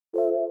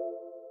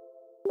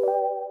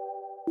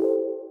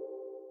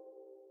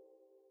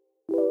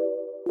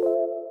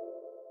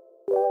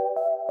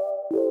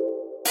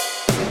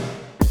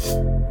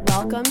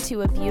Welcome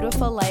to A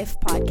Beautiful Life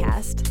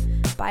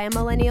podcast by a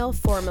millennial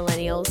for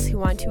millennials who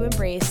want to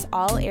embrace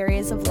all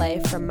areas of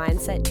life from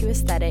mindset to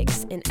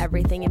aesthetics and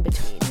everything in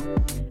between.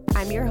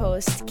 I'm your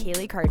host,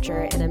 Kaylee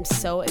Karcher, and I'm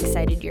so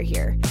excited you're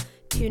here.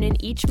 Tune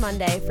in each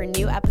Monday for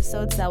new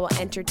episodes that will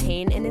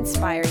entertain and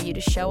inspire you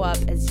to show up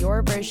as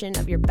your version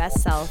of your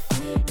best self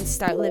and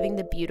start living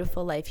the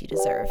beautiful life you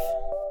deserve.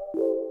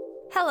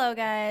 Hello,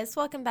 guys.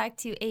 Welcome back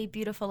to A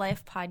Beautiful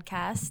Life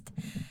podcast.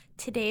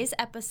 Today's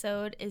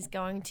episode is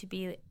going to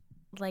be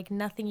like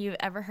nothing you've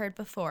ever heard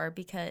before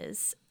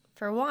because,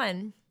 for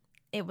one,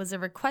 it was a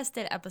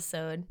requested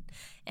episode,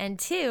 and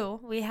two,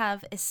 we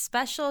have a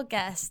special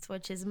guest,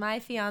 which is my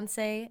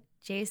fiance,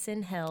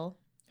 Jason Hill.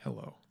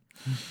 Hello.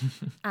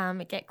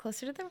 Get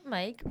closer to the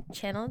mic.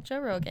 Channel Joe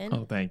Rogan.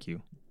 Oh, thank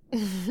you.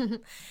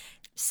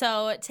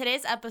 So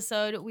today's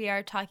episode, we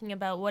are talking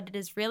about what it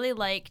is really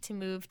like to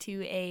move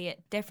to a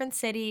different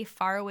city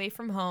far away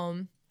from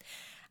home.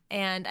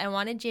 And I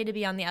wanted Jay to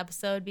be on the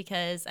episode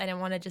because I didn't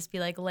want to just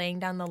be like laying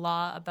down the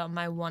law about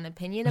my one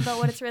opinion about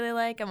what it's really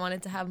like. I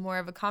wanted to have more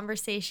of a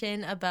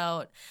conversation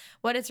about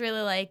what it's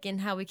really like and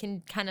how we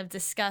can kind of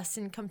discuss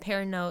and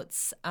compare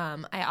notes.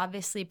 I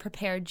obviously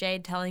prepared Jay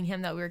telling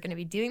him that we were going to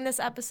be doing this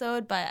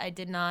episode, but I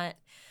did not.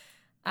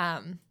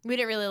 We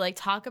didn't really like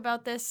talk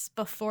about this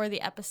before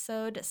the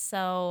episode,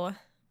 so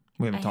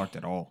we haven't talked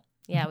at all.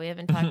 Yeah, we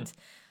haven't talked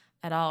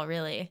at all,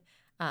 really.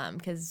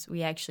 Because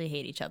we actually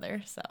hate each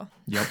other, so.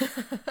 Yep,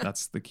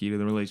 that's the key to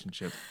the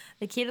relationship.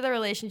 The key to the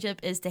relationship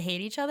is to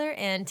hate each other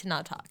and to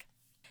not talk.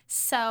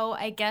 So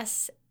I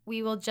guess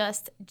we will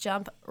just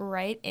jump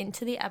right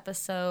into the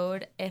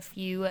episode. If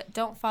you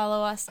don't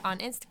follow us on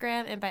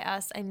Instagram, and by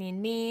us, I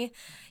mean me,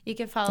 you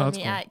can follow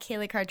me at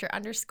Kaylee Karcher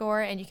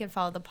 _ and you can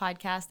follow the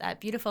podcast at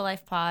Beautiful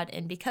Life Pod.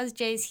 And because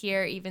Jay's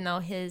here, even though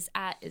his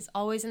 @ is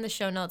always in the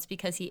show notes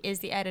because he is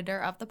the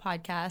editor of the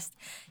podcast,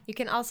 you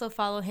can also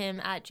follow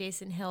him at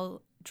Jason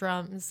Hill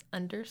Drums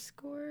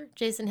 _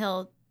 Jason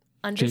Hill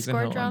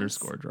 _ drums.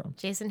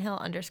 Jason Hill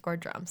 _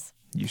 drums.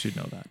 You should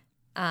know that.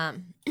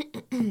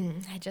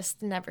 I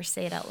just never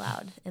say it out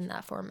loud in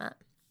that format.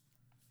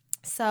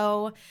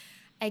 So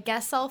I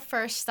guess I'll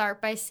first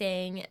start by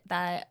saying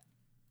that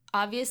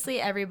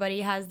obviously everybody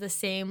has the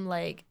same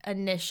like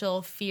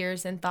initial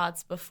fears and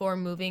thoughts before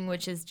moving,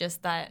 which is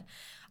just that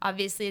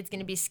obviously it's going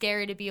to be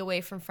scary to be away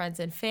from friends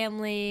and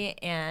family,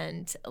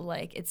 and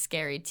like it's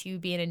scary to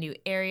be in a new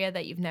area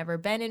that you've never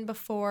been in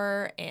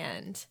before,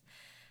 and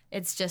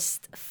it's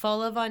just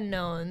full of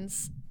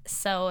unknowns.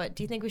 So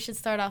do you think we should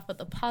start off with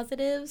the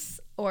positives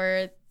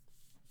or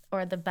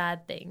the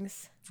bad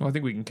things? Well, I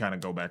think we can kind of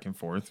go back and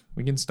forth.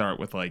 We can start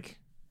with like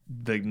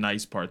the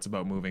nice parts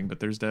about moving,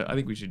 but I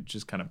think we should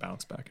just kind of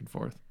bounce back and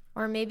forth.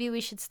 Or maybe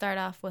we should start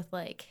off with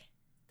like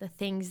the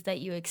things that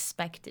you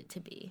expect it to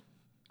be.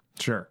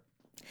 Sure.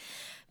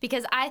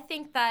 Because I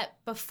think that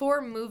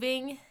before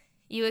moving,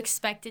 you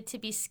expect it to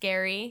be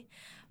scary,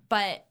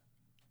 but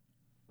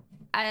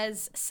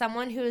as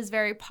someone who is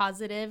very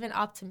positive and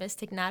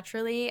optimistic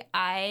naturally,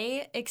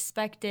 I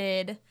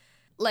expected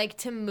like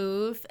to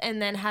move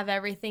and then have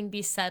everything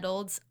be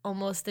settled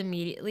almost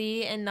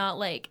immediately and not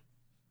like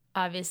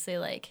obviously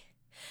like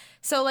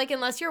so like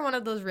unless you're one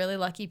of those really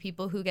lucky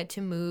people who get to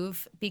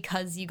move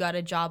because you got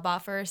a job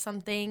offer or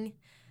something,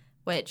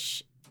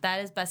 which that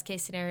is best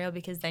case scenario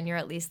because then you're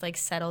at least like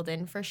settled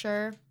in for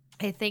sure.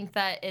 I think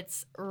that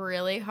it's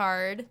really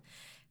hard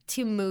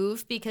to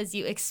move because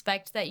you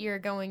expect that you're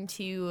going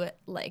to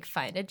like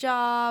find a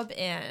job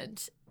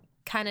and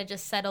kind of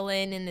just settle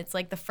in, and it's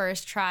like the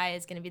first try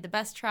is going to be the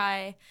best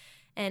try.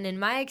 And in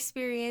my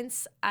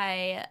experience,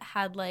 I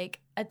had like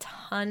a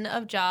ton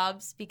of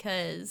jobs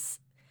because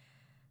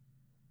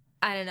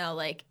I don't know,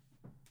 like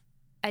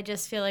I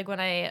just feel like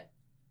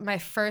my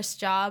first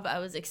job, I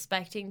was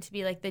expecting to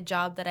be like the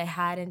job that I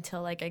had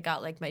until like I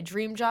got like my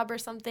dream job or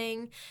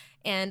something.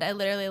 And I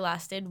literally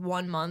lasted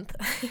 1 month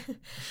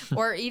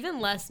or even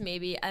less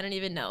maybe. I don't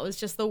even know. It was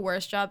just the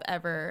worst job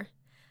ever.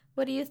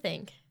 What do you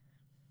think?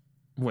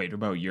 Wait,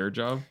 about your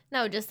job?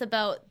 No, just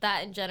about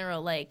that in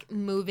general, like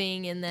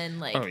moving and then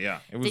like. Oh, yeah.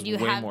 It was did you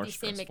way have more the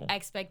stressful. same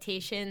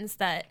expectations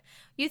that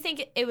you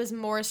think it was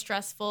more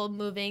stressful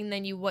moving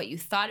than what you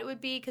thought it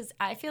would be? Because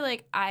I feel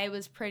like I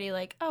was pretty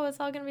like, oh, it's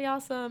all going to be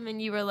awesome.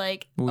 And you were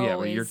like, well, yeah,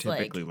 always, but you're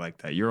typically like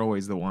that. You're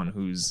always the one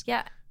who's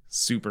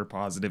super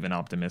positive and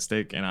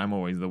optimistic. And I'm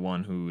always the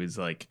one who is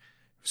like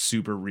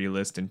super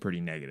realist and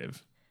pretty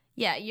negative.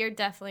 Yeah, you're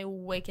definitely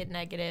wicked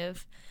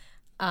negative.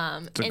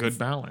 It's a good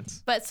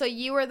balance. But so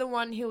you were the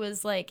one who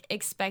was like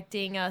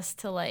expecting us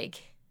to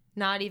like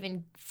not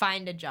even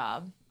find a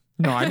job.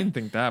 No, I didn't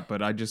think that,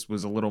 but I just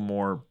was a little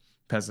more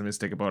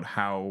pessimistic about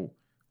how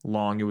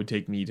long it would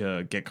take me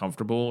to get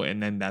comfortable,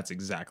 and then that's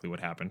exactly what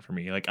happened for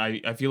me. Like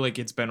I feel like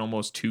it's been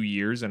almost 2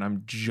 years and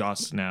I'm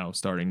just now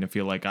starting to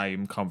feel like I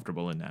am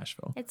comfortable in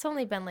Nashville. It's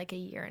only been like a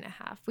year and a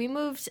half. We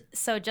moved,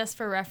 so just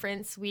for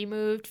reference, we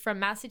moved from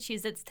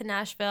Massachusetts to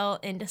Nashville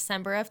in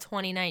December of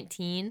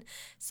 2019,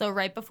 so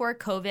right before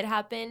COVID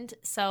happened.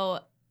 So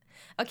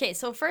okay,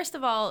 so first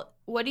of all,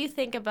 what do you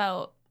think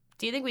about,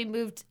 do you think we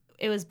moved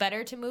it was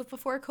better to move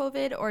before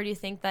COVID, or do you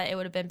think that it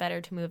would have been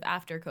better to move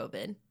after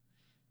COVID?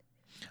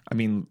 I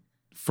mean,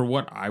 for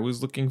what I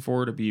was looking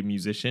for to be a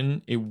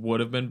musician, it would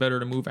have been better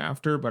to move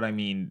after, but I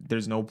mean,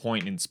 there's no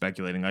point in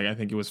speculating. Like, I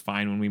think it was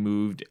fine when we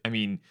moved. I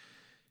mean,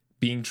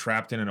 being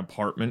trapped in an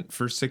apartment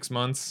for 6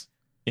 months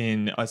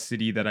in a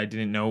city that I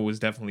didn't know was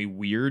definitely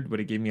weird, but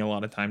it gave me a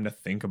lot of time to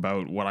think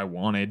about what I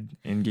wanted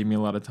and gave me a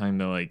lot of time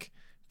to like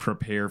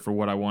prepare for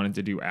what I wanted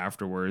to do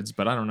afterwards.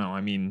 But I don't know.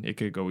 I mean, it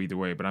could go either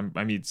way, but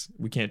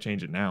we can't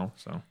change it now.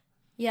 So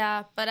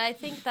Yeah, but I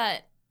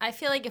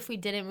feel like if we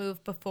didn't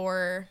move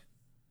before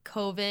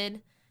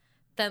COVID,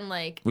 then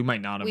like we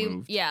might not have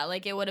moved. Yeah,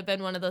 like it would have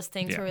been one of those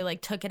things Yeah. where we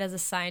like took it as a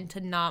sign to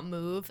not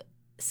move.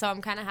 So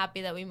I'm kind of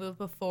happy that we moved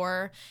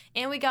before,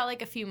 and we got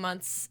like a few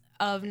months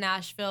of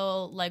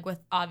Nashville, like with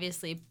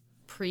obviously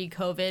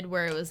pre-COVID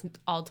where it was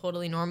all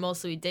totally normal.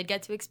 So we did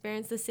get to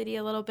experience the city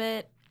a little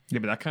bit. Yeah,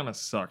 but that kind of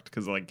sucked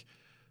because like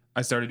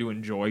I started to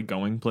enjoy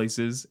going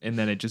places and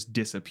then it just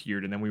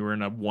disappeared. And then we were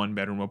in a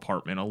 1-bedroom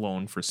apartment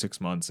alone for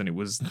 6 months and it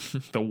was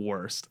the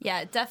worst. Yeah,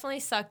 it definitely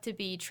sucked to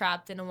be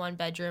trapped in a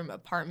 1-bedroom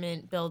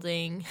apartment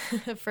building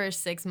for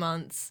 6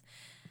 months.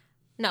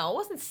 No, it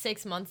wasn't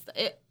 6 months.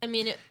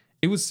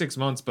 It was 6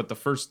 months, but the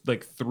first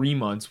like 3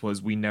 months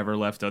was we never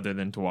left other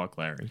than to walk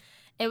Larry.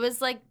 It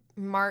was like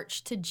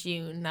March to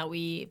June that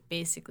we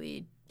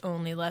basically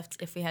only left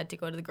if we had to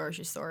go to the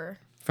grocery store.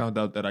 Found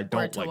out that I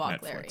don't to like walk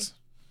Netflix. Larry.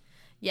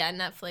 Yeah,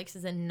 Netflix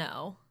is a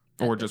no.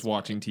 Or just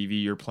watching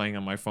TV or playing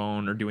on my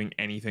phone or doing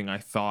anything I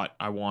thought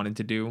I wanted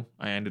to do.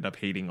 I ended up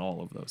hating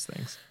all of those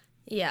things.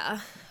 Yeah,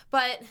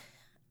 but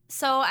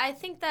so I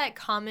think that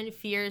common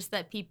fears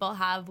that people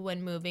have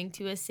when moving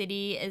to a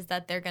city is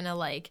that they're going to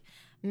like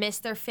miss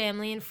their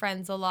family and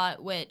friends a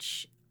lot,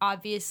 which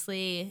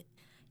obviously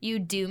you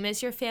do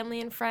miss your family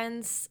and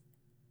friends,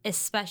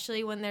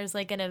 especially when there's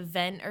like an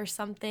event or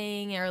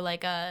something or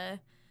like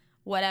a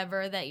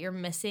whatever that you're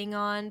missing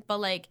on. But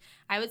like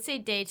I would say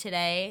day to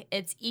day,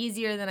 it's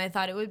easier than I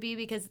thought it would be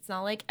because it's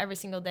not like every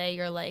single day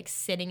you're like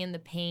sitting in the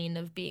pain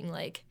of being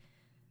like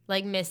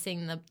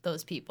missing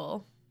those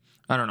people.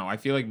 I don't know. I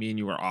feel like me and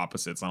you are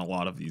opposites on a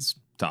lot of these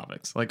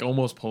topics, like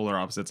almost polar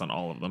opposites on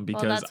all of them,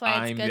 because that's why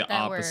it's I'm good the that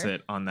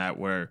opposite on that,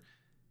 where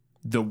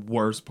the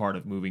worst part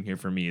of moving here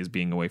for me is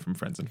being away from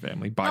friends and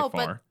family by No,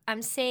 far. but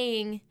I'm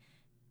saying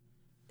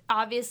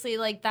obviously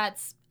like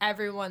that's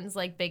everyone's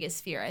like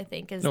biggest fear, I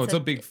think, is No, it's a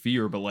big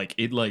fear, but like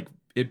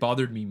it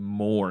bothered me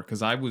more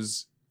because I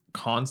was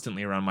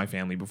constantly around my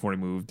family before I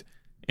moved,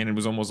 and it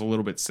was almost a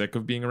little bit sick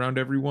of being around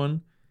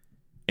everyone.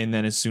 And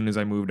then as soon as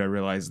I moved, I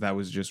realized that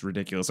was just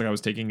ridiculous. Like I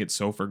was taking it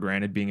so for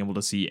granted being able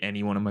to see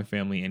anyone in my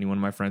family, anyone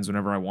in my friends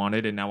whenever I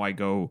wanted, and now I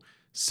go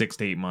 6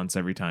 to 8 months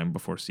every time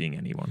before seeing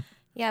anyone.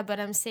 Yeah, but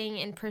I'm saying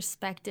in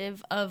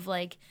perspective of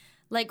like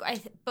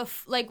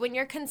when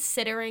you're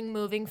considering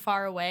moving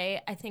far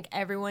away, I think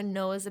everyone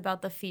knows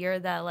about the fear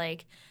that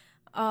like,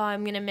 oh,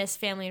 I'm gonna miss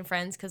family and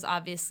friends, because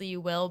obviously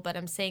you will. But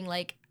I'm saying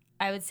like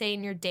I would say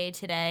in your day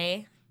to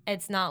day,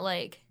 it's not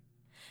like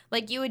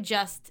you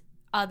adjust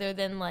other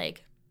than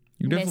like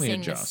You definitely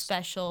missing the adjust.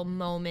 special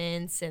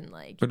moments and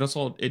like. But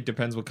also, it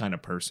depends what kind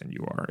of person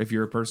you are. If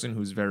you're a person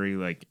who's very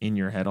like in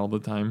your head all the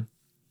time,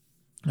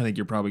 I think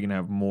you're probably gonna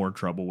have more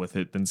trouble with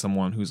it than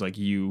someone who's like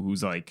you,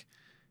 who's like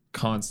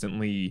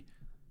constantly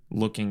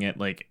looking at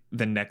like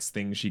the next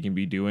thing she can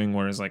be doing.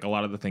 Whereas like a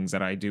lot of the things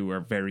that I do are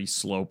very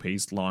slow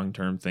paced, long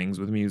term things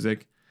with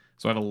music.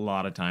 So I have a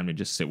lot of time to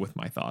just sit with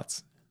my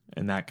thoughts,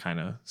 and that kind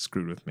of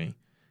screwed with me.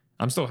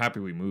 I'm still happy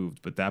we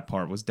moved, but that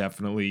part was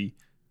definitely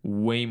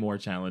way more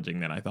challenging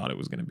than I thought it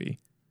was going to be.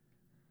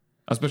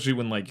 Especially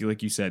when like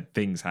you said,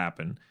 things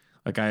happen.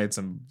 Like I had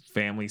some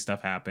family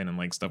stuff happen and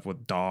like stuff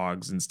with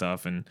dogs and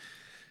stuff, and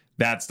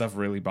that stuff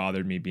really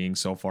bothered me, being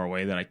so far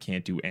away that I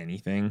can't do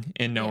anything,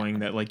 and knowing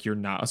that like you're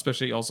not,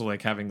 especially also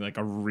like having like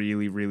a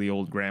really, really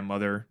old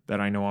grandmother that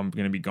I know I'm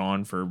going to be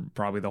gone for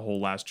probably the whole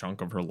last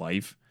chunk of her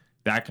life.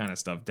 That kind of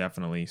stuff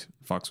definitely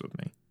fucks with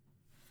me.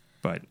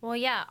 But Well,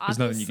 yeah, there's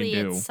nothing you obviously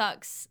can do. it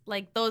sucks.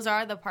 Like those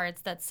are the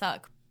parts that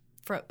suck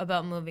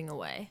about moving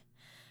away.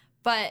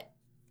 But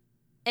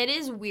it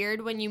is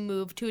weird when you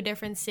move to a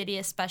different city,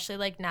 especially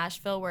like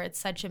Nashville, where it's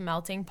such a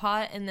melting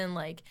pot, and then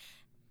like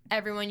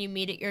everyone you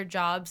meet at your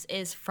jobs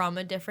is from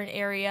a different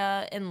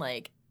area, and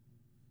like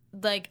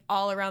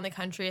all around the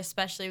country,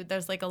 especially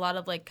there's like a lot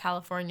of like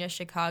California,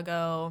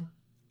 Chicago.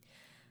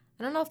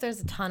 I don't know if there's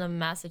a ton of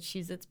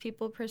Massachusetts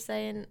people per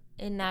se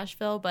in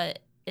Nashville, but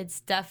it's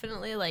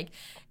definitely like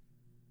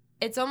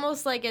it's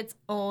almost like its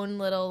own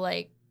little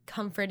like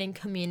comforting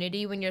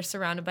community when you're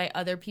surrounded by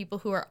other people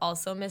who are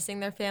also missing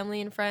their family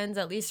and friends,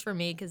 at least for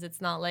me, because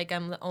it's not like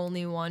I'm the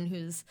only one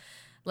who's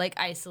like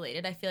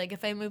isolated. I feel like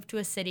if I moved to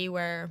a city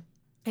where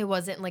it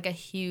wasn't like a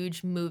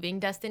huge moving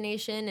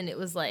destination and it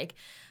was like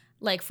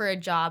for a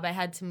job I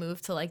had to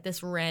move to like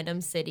this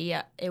random city,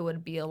 it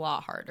would be a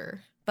lot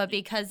harder. But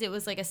because it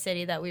was like a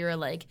city that we were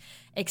like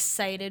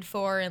excited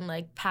for and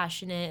like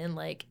passionate and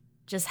like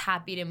just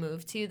happy to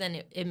move to,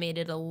 then it made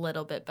it a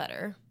little bit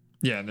better.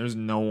 Yeah, and there's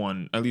no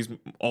one, at least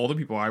all the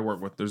people I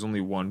work with, there's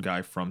only one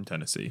guy from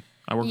Tennessee.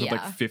 I work with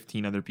like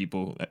 15 other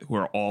people who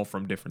are all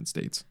from different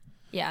states.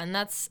 Yeah, and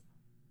that's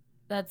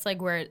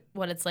like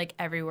what it's like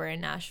everywhere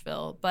in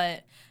Nashville.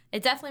 But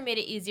it definitely made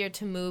it easier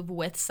to move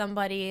with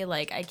somebody.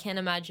 Like, I can't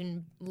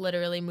imagine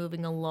literally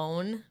moving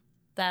alone.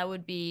 That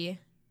would be...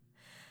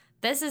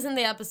 This isn't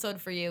the episode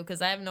for you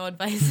because I have no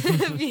advice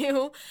if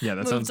you yeah,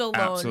 that moved sounds alone.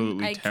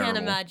 absolutely I terrible. can't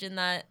imagine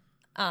that.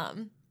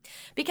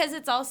 Because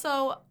it's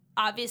also,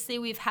 obviously,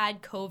 we've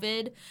had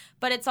COVID,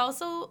 but it's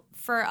also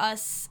for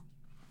us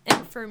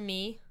and for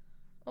me.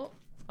 Oh,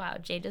 wow,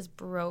 Jay just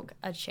broke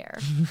a chair.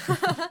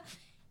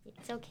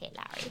 It's okay,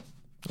 Larry.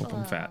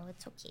 I'm fat.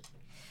 It's okay.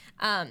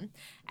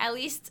 At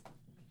least,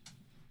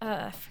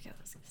 I forget what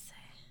I was going to say.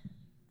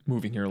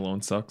 Moving here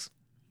alone sucks.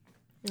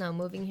 No,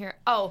 moving here.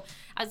 Oh,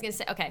 I was going to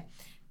say, okay.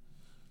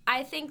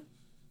 I think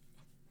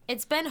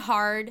it's been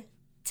hard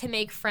to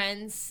make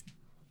friends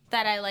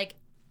that I like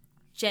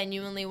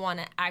genuinely want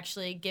to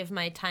actually give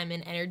my time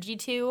and energy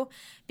to,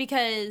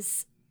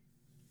 because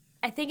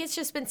I think it's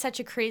just been such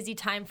a crazy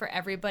time for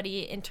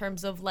everybody in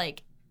terms of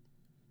like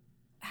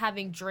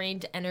having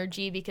drained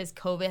energy because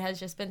COVID has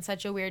just been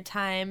such a weird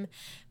time.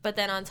 But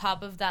then on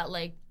top of that,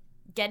 like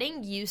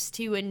getting used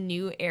to a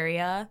new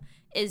area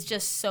is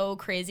just so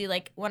crazy.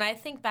 Like when I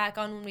think back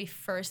on when we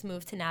first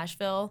moved to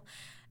Nashville,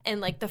 and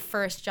like the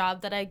first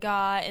job that I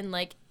got and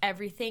like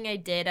everything I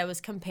did, I was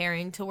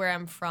comparing to where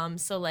I'm from.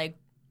 So like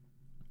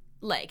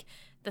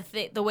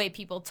the way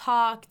people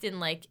talked and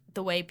like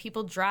the way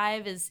people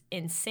drive is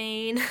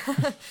insane.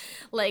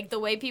 Like the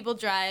way people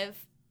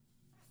drive,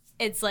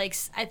 it's like,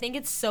 I think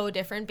it's so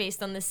different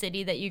based on the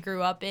city that you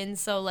grew up in.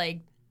 So like,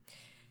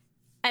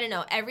 I don't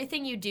know,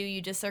 everything you do, you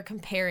just are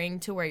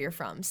comparing to where you're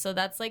from. So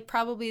that's like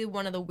probably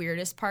one of the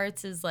weirdest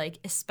parts is like,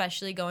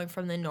 especially going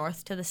from the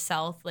north to the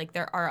south, like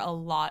there are a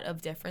lot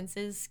of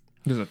differences.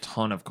 There's a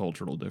ton of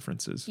cultural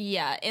differences.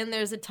 Yeah, and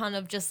there's a ton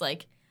of just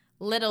like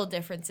little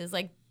differences.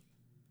 Like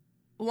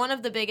one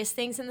of the biggest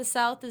things in the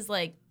south is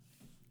like,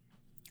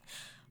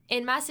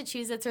 in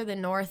Massachusetts or the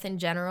north in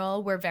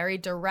general, we're very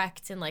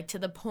direct and like to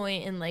the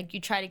point, and like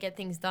you try to get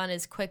things done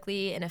as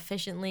quickly and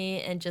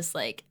efficiently and just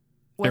like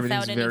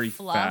without any very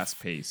fluff.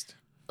 fast-paced.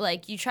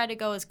 Like you try to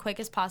go as quick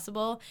as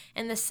possible.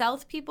 And the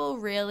South people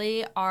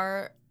really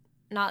are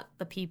not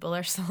the people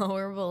are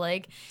slower, but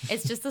like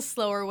it's just a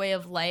slower way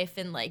of life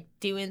and like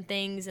doing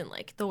things, and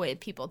like the way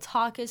people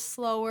talk is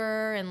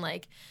slower, and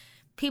like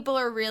people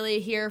are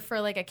really here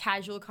for like a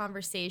casual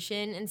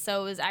conversation. And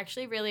so it was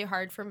actually really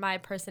hard for my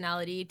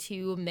personality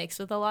to mix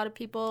with a lot of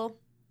people,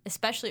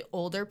 especially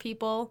older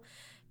people,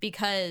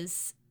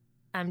 because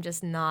I'm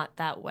just not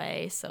that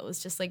way. So it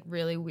was just like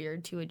really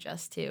weird to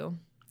adjust to.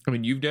 I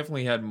mean, you've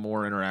definitely had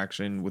more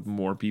interaction with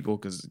more people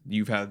because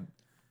you've had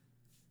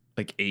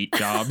like 8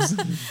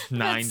 jobs,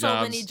 9 so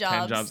jobs, many 10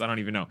 jobs. jobs. I don't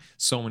even know.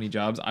 So many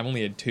jobs. I've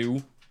only had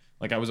 2.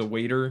 Like I was a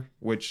waiter,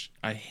 which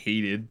I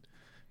hated,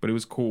 but it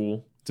was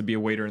cool to be a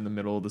waiter in the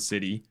middle of the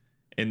city.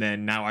 And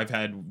then now I've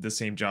had the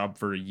same job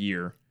for a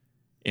year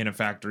in a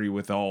factory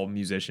with all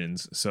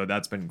musicians. So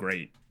that's been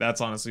great.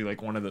 That's honestly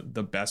like one of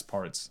the best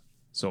parts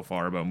so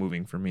far about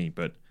moving for me.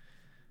 But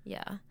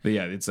yeah,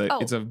 it's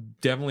a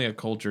definitely a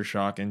culture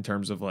shock in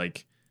terms of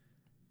like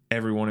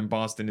everyone in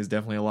Boston is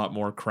definitely a lot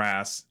more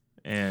crass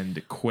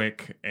and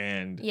quick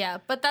and yeah,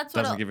 but that's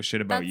what doesn't give a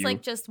shit about you. That's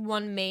like just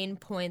one main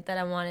point that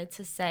I wanted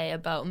to say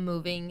about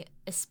moving,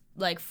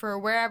 like for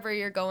wherever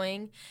you're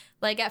going.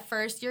 Like at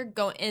first you're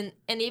going,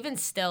 and even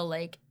still,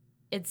 like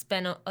it's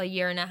been a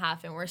year and a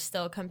half and we're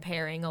still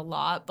comparing a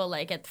lot. But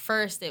like at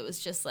first it was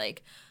just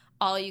like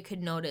all you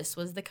could notice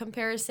was the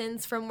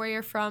comparisons from where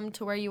you're from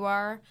to where you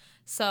are.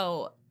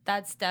 So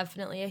that's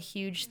definitely a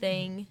huge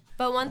thing.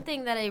 But one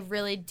thing that I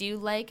really do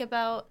like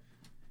about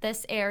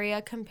this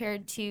area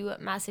compared to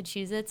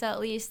Massachusetts,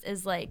 at least,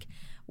 is like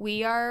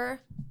we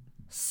are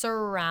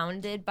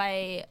surrounded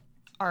by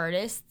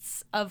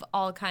artists of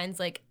all kinds,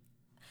 like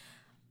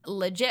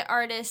legit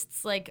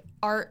artists, like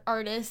art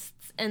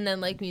artists, and then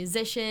like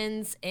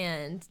musicians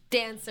and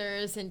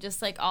dancers and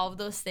just like all of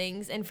those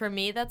things. And for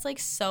me, that's like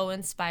so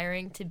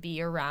inspiring to be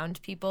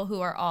around people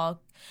who are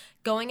all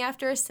going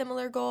after a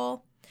similar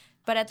goal.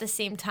 But at the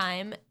same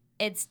time,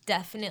 it's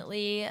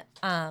definitely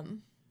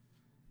and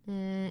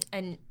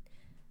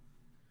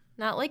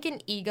not like an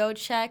ego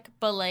check,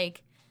 but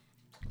like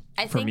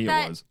I For think me,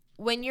 that it was.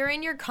 when you're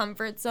in your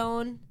comfort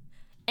zone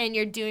and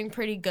you're doing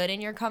pretty good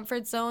in your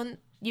comfort zone,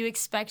 you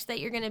expect that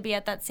you're going to be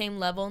at that same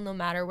level no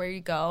matter where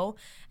you go.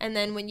 And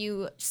then when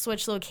you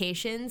switch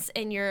locations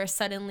and you're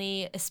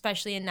suddenly,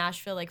 especially in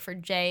Nashville, like for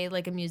Jay,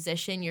 like a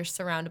musician, you're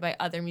surrounded by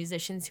other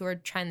musicians who are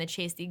trying to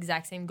chase the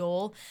exact same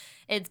goal.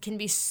 It can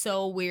be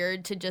so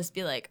weird to just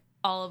be like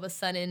all of a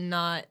sudden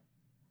not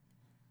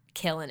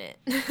killing it.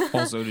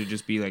 Also to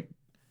just be like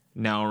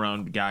now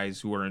around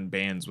guys who are in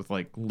bands with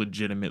like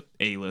legitimate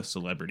A-list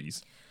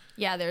celebrities.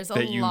 Yeah, there's a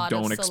that you lot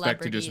don't of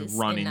expect to just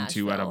run in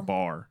into at a Nashville.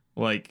 bar.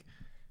 Like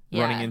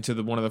Yeah. running into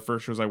one of the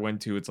first shows I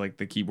went to, it's like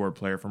the keyboard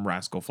player from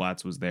Rascal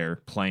Flatts was there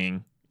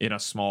playing in a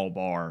small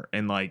bar,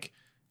 and like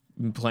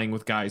playing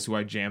with guys who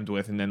I jammed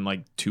with, and then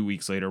like 2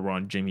 weeks later we're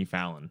on Jimmy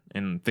Fallon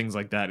and things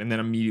like that, and then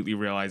immediately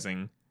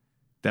realizing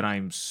that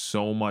I'm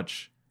so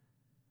much,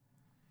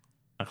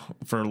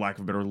 for lack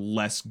of a better,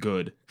 less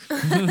good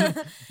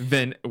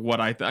than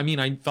what I mean,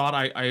 I thought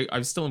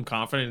I still am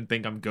confident and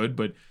think I'm good,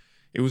 but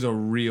it was a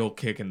real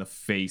kick in the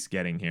face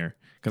getting here,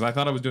 because I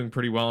thought I was doing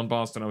pretty well in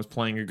Boston. I was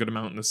playing a good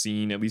amount in the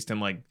scene, at least in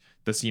like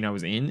the scene I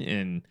was in,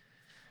 and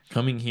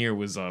coming here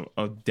was a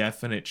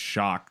definite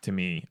shock to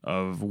me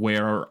of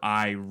where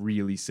I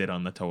really sit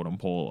on the totem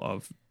pole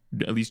of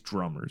at least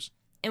drummers.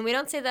 And we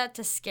don't say that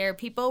to scare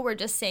people. We're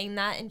just saying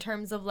that in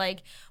terms of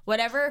like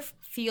whatever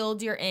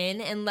field you're in,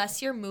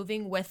 unless you're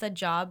moving with a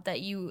job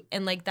that you,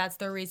 and like that's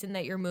the reason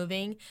that you're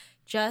moving,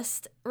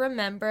 just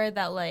remember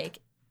that like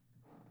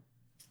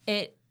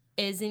it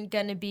isn't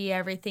going to be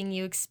everything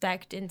you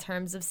expect in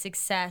terms of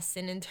success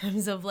and in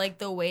terms of like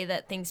the way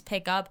that things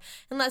pick up,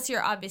 unless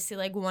you're obviously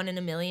like 1 in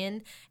a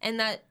million. And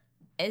that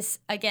is,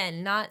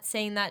 again, not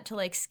saying that to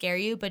like scare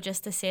you, but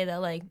just to say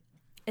that like,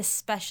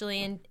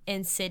 especially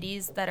in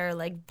cities that are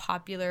like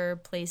popular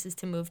places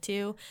to move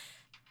to,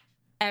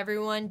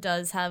 everyone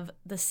does have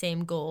the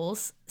same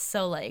goals.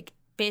 So like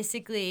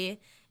basically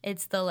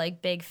it's the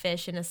like big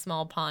fish in a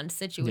small pond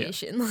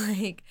situation. Yeah.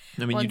 Like,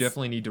 I mean, you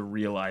definitely need to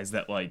realize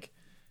that like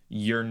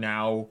you're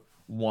now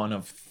one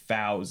of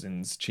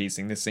thousands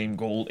chasing the same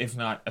goal, if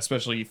not,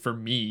 especially for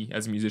me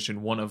as a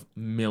musician, one of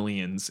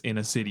millions in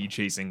a city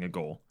chasing a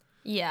goal.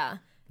 Yeah.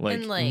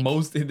 Like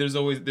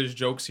there's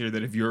jokes here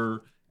that if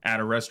you're at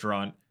a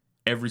restaurant,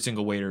 every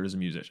single waiter is a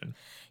musician.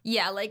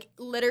 Yeah, like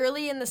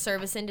literally in the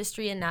service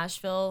industry in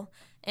Nashville,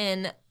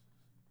 and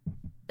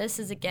this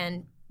is,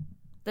 again,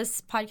 this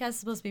podcast is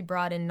supposed to be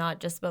broad and not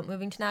just about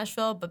moving to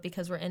Nashville, but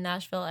because we're in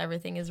Nashville,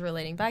 everything is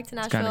relating back to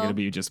Nashville. It's kind of going to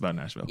be just about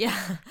Nashville.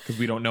 Yeah. Because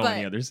we don't know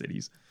any other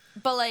cities.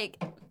 But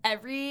like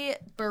every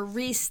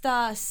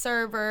barista,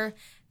 server,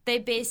 they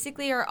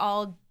basically are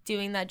all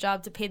doing that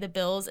job to pay the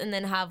bills and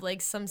then have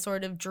like some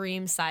sort of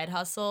dream side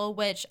hustle,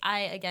 which I,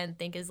 again,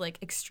 think is like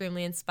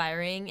extremely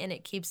inspiring, and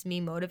it keeps me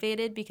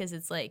motivated, because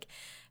it's like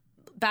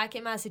back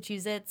in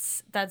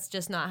Massachusetts, that's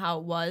just not how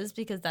it was,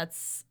 because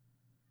that's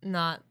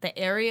not the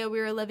area we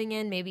were living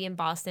in. Maybe in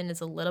Boston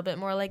it's a little bit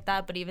more like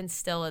that, but even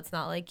still, it's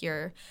not like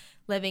you're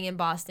living in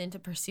Boston to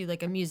pursue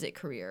like a music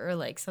career or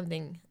like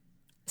something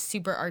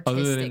super artistic.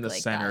 Other than in the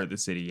like center that. of the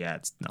city, yeah,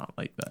 it's not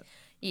like that.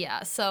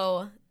 Yeah,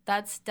 so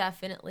that's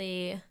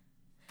definitely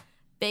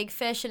big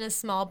fish in a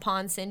small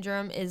pond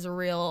syndrome is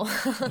real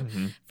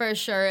for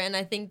sure. And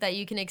I think that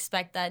you can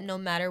expect that no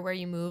matter where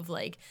you move.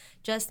 Like,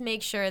 just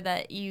make sure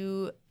that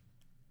you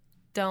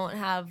don't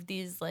have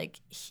these like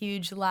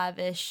huge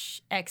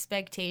lavish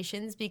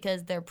expectations,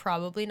 because they're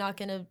probably not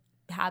going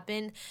to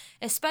happen.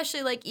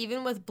 Especially like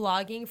even with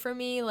blogging for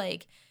me,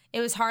 like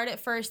it was hard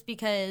at first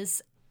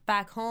because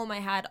back home I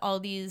had all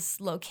these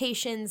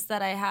locations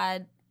that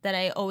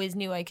I always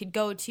knew I could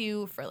go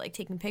to for like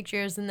taking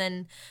pictures, and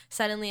then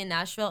suddenly in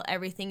Nashville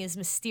everything is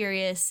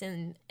mysterious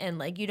and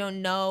like you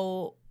don't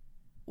know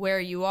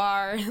where you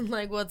are and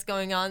like what's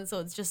going on,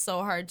 so it's just so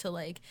hard to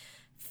like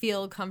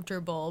feel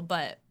comfortable.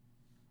 But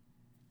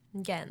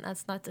again,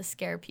 that's not to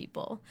scare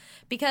people,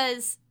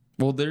 because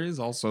well, there is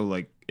also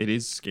like, it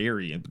is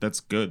scary, but that's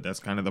good. That's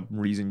kind of the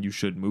reason you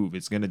should move.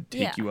 It's going to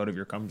take you out of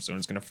your comfort zone.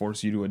 It's going to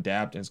force you to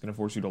adapt, and it's going to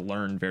force you to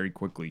learn very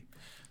quickly.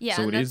 Yeah,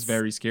 so it is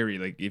very scary.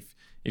 Like if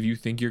you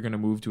think you're going to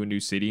move to a new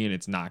city and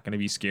it's not going to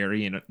be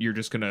scary and you're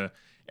just going to,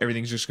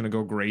 everything's just going to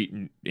go great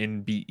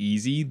and be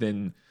easy,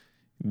 then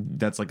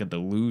that's like a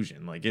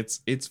delusion. Like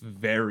it's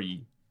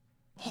very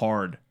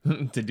hard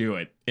to do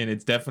it. And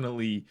it's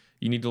definitely,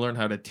 you need to learn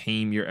how to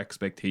tame your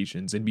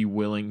expectations and be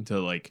willing to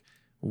like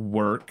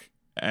work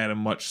at a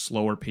much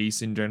slower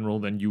pace in general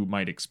than you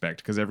might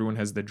expect, because everyone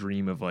has the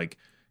dream of like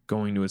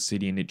going to a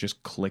city and it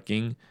just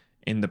clicking,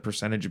 and the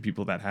percentage of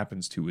people that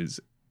happens to is,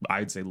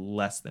 I'd say,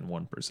 less than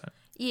 1%.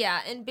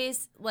 Yeah, and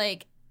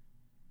like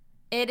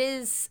it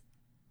is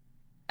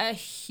a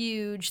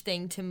huge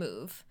thing to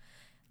move.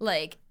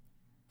 Like,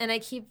 and I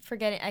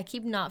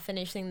keep not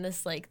finishing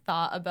this like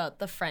thought about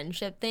the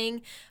friendship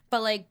thing,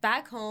 but like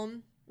back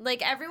home,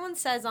 like everyone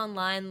says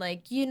online,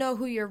 like, you know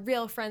who your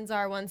real friends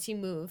are once you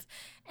move.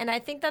 And I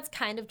think that's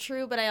kind of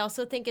true, but I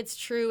also think it's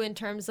true in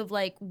terms of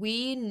like,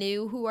 we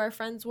knew who our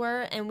friends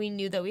were and we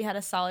knew that we had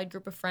a solid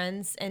group of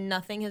friends, and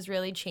nothing has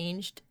really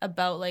changed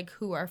about like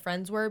who our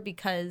friends were,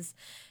 because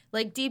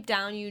like deep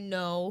down, you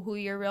know who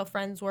your real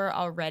friends were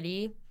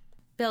already.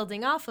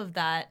 Building off of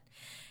that,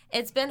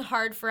 it's been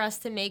hard for us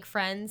to make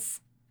friends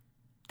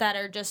that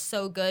are just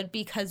so good,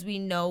 because we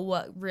know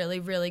what really,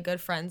 really good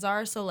friends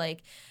are. So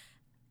like,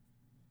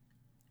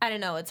 I don't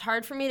know, it's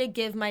hard for me to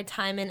give my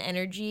time and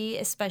energy,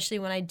 especially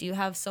when I do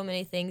have so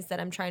many things that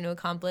I'm trying to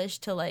accomplish,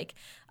 to like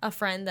a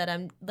friend that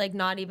I'm like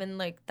not even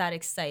like that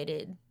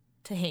excited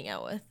to hang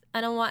out with.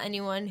 I don't want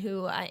anyone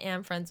who I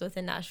am friends with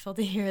in Nashville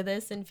to hear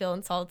this and feel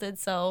insulted.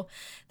 So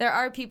there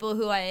are people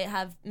who I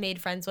have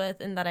made friends with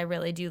and that I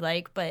really do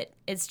like, but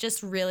it's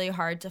just really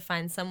hard to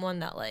find someone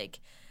that like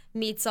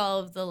meets all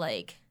of the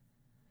like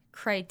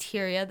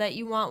criteria that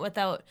you want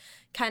without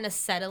kind of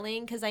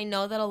settling, because I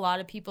know that a lot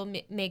of people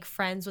make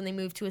friends when they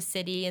move to a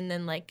city and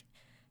then like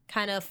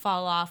kind of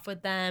fall off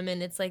with them,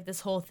 and it's like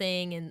this whole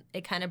thing and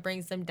it kind of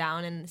brings them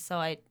down. And so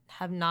I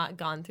have not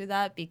gone through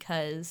that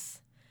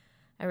because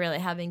I really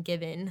haven't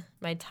given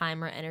my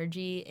time or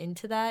energy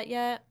into that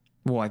yet.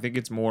 Well, I think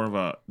it's more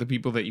of the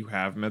people that you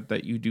have met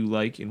that you do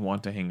like and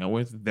want to hang out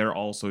with, they're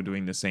also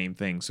doing the same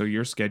thing. So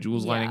your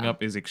schedules lining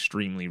up is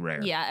extremely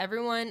rare. Yeah,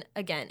 everyone,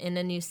 again, in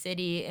a new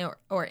city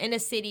or in a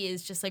city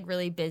is just like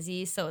really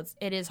busy. So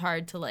it is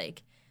hard to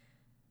like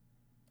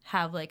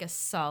have like a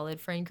solid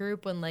friend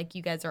group when like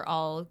you guys are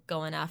all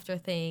going after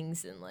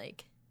things and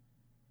like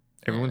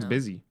everyone's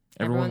busy.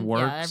 Everyone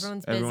works. Yeah,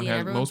 everyone's busy. Everyone has,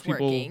 everyone's most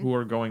people working. who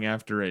are going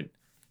after it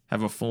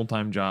have a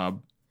full-time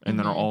job and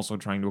then are also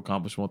trying to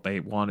accomplish what they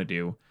want to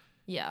do.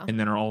 Yeah. And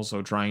then are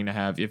also trying to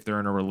have, if they're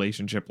in a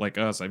relationship like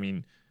us, I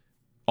mean,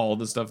 all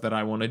the stuff that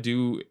I want to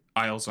do,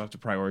 I also have to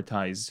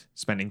prioritize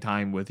spending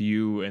time with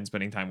you and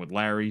spending time with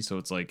Larry. So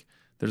it's like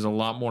there's a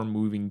lot more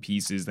moving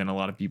pieces than a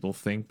lot of people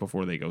think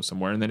before they go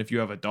somewhere. And then if you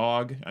have a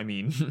dog, I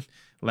mean,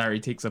 Larry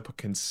takes up a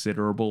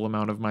considerable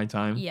amount of my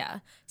time. Yeah.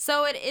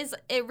 So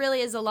it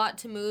really is a lot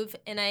to move.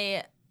 And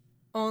I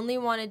only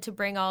wanted to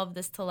bring all of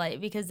this to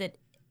light because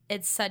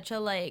it's such a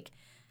like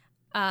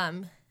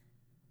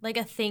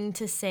a thing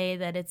to say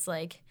that it's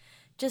like,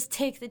 just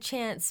take the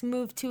chance,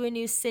 move to a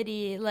new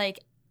city, like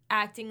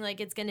acting like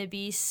it's going to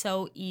be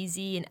so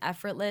easy and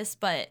effortless,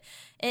 but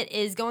it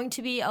is going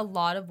to be a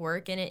lot of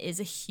work and it is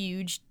a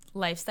huge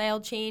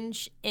lifestyle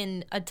change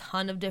in a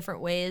ton of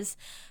different ways.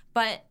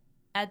 But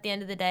at the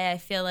end of the day, I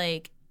feel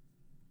like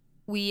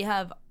we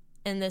have,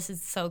 and this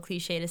is so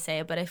cliche to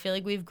say, but I feel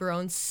like we've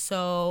grown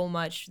so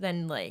much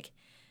than like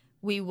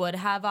we would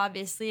have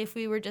obviously if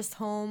we were just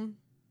home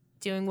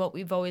doing what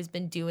we've always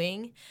been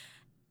doing.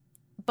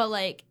 But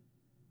like,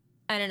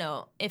 I don't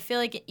know, I feel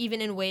like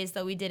even in ways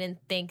that we didn't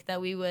think that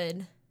we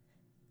would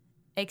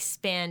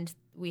expand,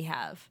 we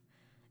have.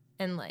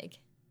 And like,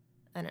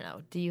 I don't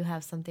know, do you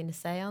have something to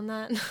say on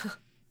that?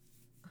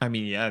 I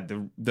mean, yeah,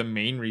 the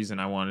main reason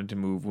I wanted to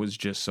move was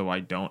just so I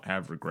don't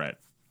have regret.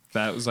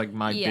 That was like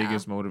my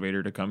biggest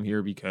motivator to come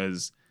here,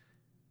 because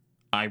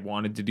I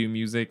wanted to do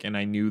music and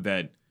I knew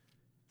that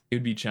it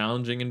would be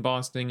challenging in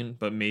Boston,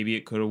 but maybe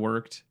it could have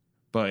worked.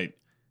 But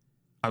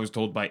I was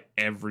told by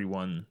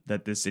everyone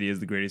that this city has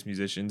the greatest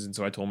musicians. And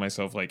so I told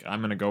myself, like,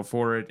 I'm going to go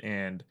for it.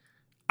 And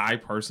I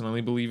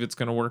personally believe it's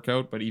going to work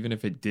out. But even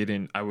if it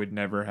didn't, I would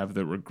never have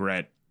the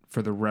regret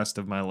for the rest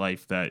of my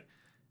life that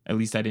at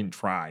least I didn't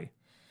try.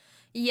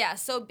 Yeah,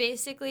 so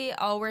basically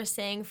all we're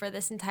saying for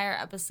this entire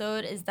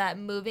episode is that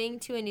moving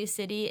to a new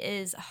city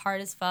is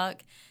hard as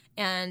fuck.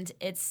 And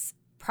it's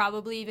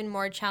probably even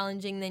more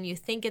challenging than you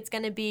think it's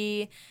going to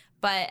be.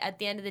 But at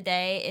the end of the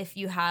day, if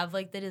you have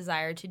like the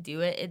desire to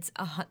do it, it's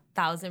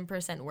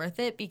 1,000% worth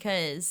it,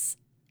 because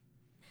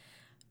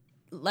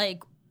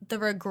like the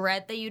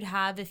regret that you'd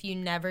have if you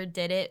never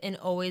did it and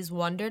always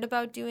wondered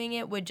about doing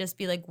it would just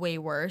be like way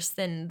worse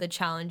than the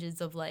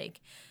challenges of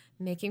like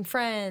making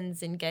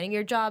friends and getting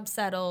your job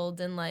settled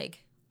and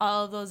like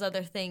all of those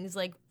other things.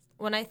 Like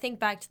when I think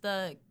back to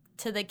the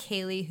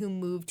Kaylee who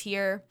moved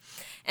here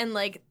and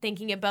like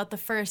thinking about the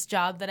first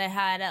job that I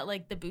had at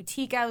like the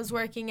boutique I was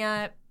working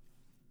at,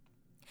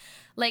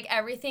 like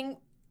everything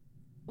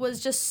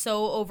was just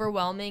so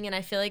overwhelming, and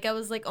I feel like I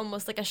was like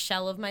almost like a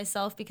shell of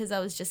myself because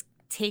I was just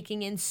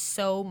taking in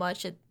so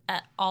much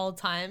at all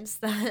times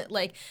that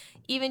like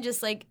even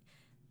just like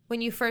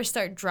when you first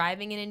start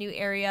driving in a new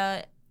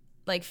area,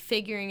 like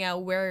figuring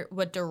out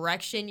what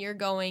direction you're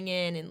going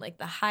in, and like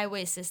the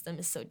highway system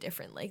is so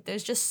different. Like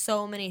there's just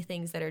so many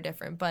things that are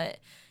different, but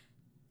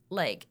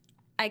like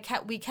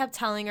we kept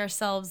telling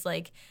ourselves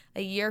like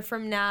a year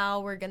from now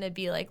we're going to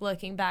be like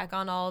looking back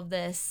on all of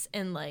this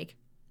and like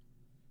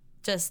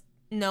just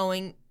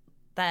knowing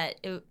that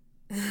it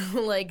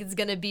like it's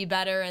going to be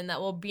better and that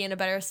we'll be in a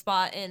better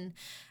spot. And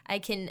I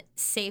can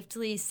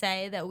safely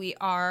say that we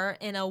are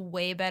in a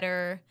way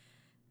better,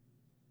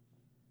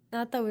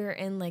 not that we were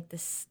in like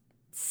this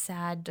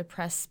sad,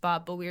 depressed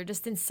spot, but we were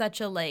just in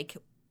such a like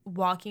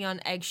walking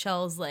on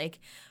eggshells, like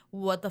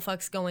what the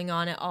fuck's going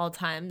on at all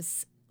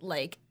times,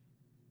 like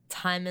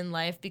time in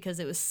life,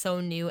 because it was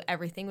so new.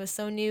 Everything was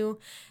so new.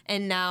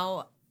 And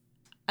now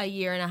a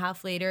year and a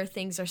half later,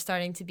 things are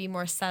starting to be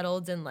more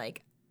settled and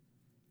like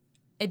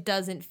it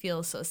doesn't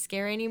feel so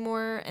scary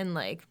anymore. And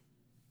like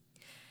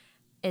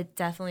it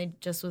definitely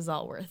just was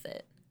all worth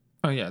it.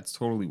 Oh yeah, it's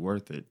totally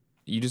worth it.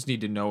 You just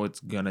need to know it's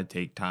gonna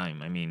take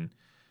time. I mean,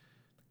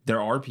 there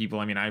are people,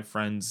 I mean, I have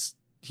friends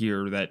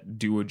here that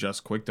do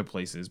adjust quick to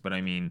places, but I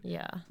mean,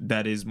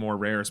 that is more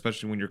rare,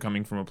 especially when you're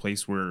coming from a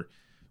place where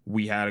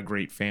we had a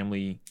great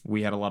family,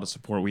 we had a lot of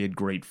support, we had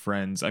great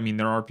friends. I mean,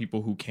 there are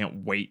people who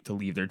can't wait to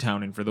leave their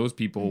town, and for those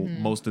people,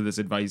 most of this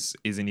advice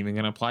isn't even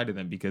going to apply to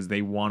them because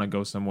they want to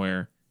go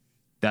somewhere.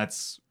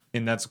 That's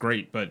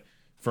great, but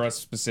for us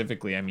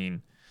specifically, I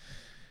mean,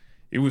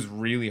 it was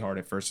really hard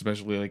at first,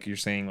 especially like you're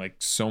saying, like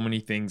so many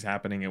things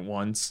happening at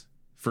once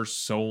for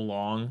so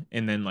long,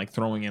 and then like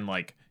throwing in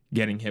like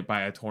getting hit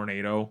by a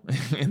tornado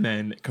and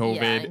then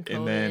COVID.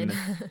 And then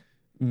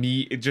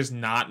me just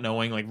not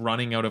knowing, like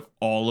running out of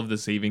all of the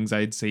savings I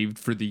had saved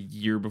for the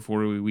year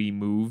before we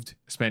moved,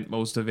 spent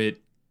most of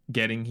it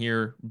getting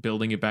here,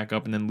 building it back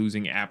up, and then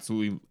losing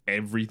absolutely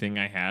everything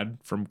I had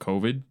from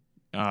COVID.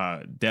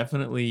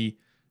 Definitely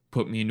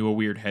put me into a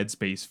weird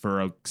headspace for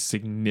a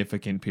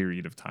significant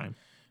period of time.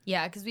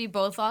 Yeah, because we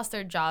both lost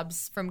our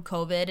jobs from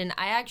COVID, and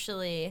I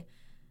actually...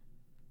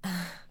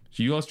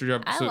 So you lost your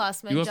job. I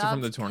lost my job it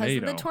from the tornado.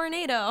 Because of the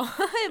tornado.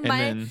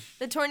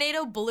 The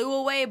tornado blew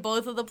away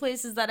both of the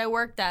places that I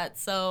worked at.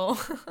 So.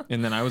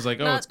 And then I was like,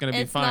 "Oh, it's gonna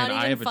be fine.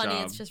 I have a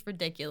job." It's just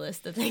ridiculous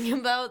to think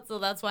about. So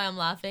that's why I'm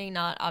laughing.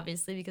 Not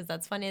obviously because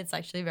that's funny. It's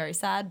actually very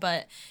sad.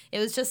 But it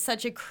was just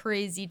such a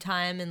crazy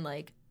time, and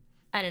like,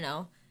 I don't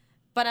know.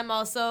 But I'm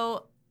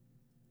also,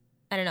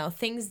 I don't know.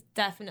 Things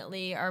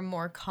definitely are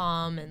more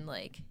calm and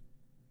like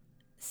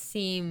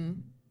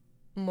seem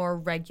more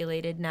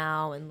regulated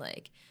now, and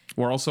like.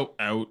 We're also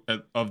out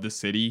of the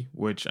city,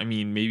 which, I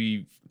mean,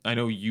 maybe I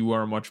know you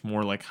are a much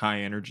more like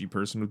high energy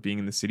person with being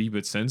in the city,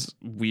 but since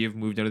we have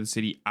moved out of the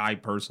city, I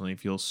personally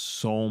feel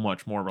so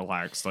much more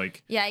relaxed.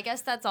 Like, yeah, I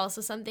guess that's also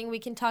something we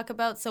can talk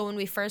about. So when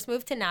we first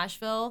moved to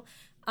Nashville,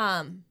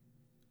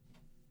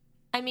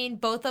 I mean,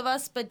 both of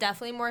us, but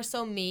definitely more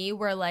so me,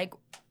 were like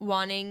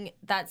wanting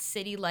that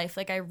city life.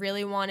 Like I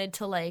really wanted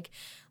to like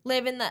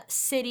live in the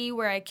city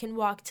where I can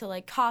walk to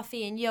like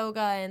coffee and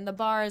yoga and the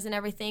bars and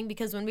everything,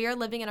 because when we were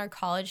living in our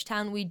college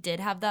town, we did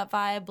have that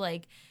vibe.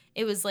 Like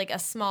it was like a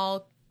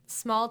small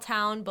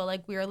town, but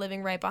like we were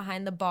living right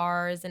behind the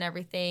bars and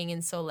everything.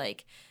 And so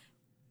like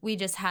we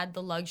just had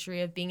the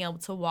luxury of being able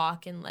to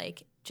walk and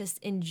like just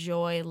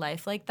enjoy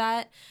life like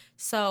that.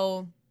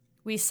 So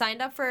we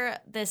signed up for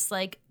this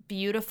like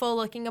beautiful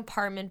looking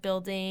apartment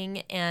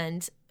building,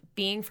 and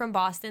being from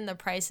Boston, the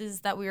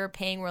prices that we were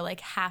paying were like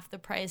half the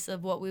price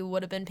of what we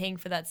would have been paying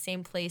for that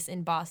same place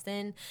in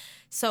Boston.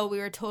 So we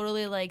were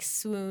totally like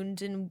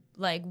swooned and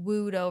like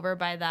wooed over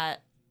by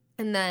that.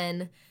 And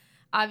then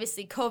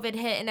obviously COVID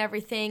hit and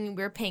everything.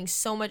 We were paying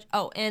so much.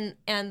 Oh, and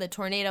the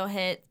tornado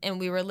hit, and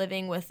we were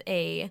living with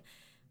a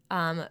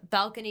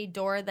balcony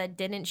door that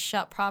didn't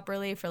shut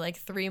properly for like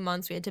 3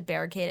 months. We had to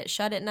barricade it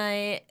shut at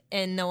night,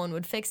 and no one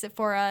would fix it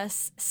for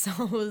us. So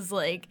it was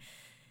like,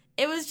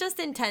 it was just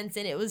intense,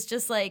 and it was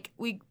just like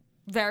we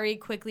very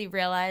quickly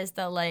realized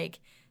that like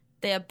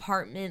the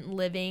apartment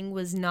living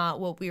was not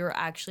what we were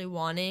actually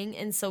wanting.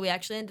 And so we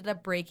actually ended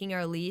up breaking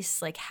our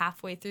lease like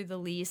halfway through the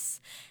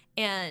lease,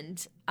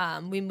 and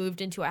we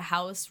moved into a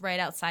house right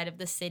outside of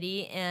the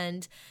city.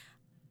 And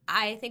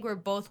I think we're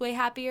both way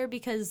happier,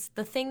 because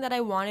the thing that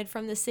I wanted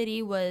from the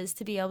city was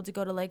to be able to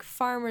go to like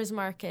farmers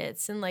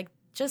markets and like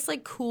just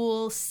like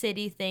cool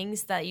city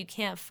things that you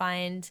can't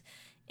find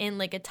in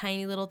like a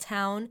tiny little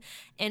town.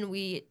 And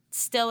we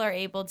still are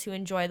able to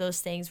enjoy those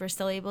things. We're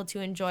still able to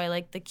enjoy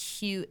like the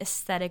cute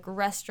aesthetic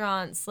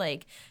restaurants,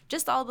 like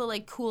just all the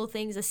like cool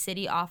things a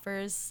city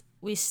offers.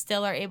 We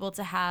still are able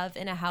to have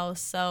in a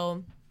house.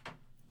 So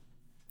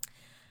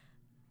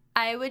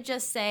I would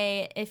just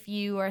say, if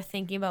you are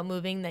thinking about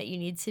moving, that you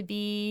need to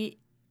be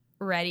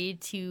ready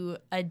to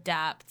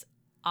adapt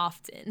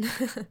often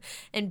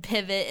and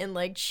pivot and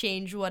like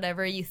change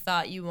whatever you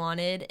thought you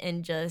wanted,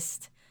 and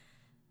just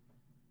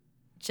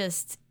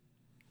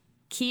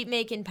keep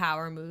making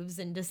power moves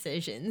and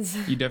decisions.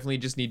 You definitely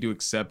just need to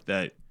accept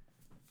that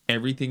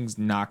everything's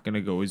not going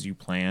to go as you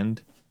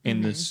planned.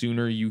 And the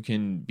sooner you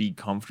can be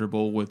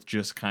comfortable with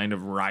just kind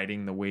of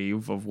riding the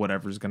wave of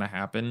whatever's going to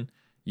happen,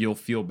 you'll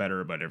feel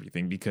better about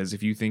everything. Because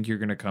if you think you're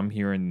going to come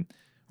here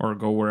or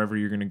go wherever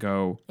you're going to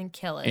go and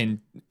kill it, and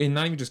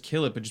not even just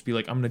kill it, but just be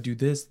like, I'm going to do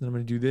this, then I'm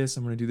going to do this,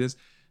 I'm going to do this.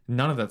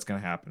 None of that's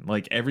going to happen.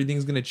 Like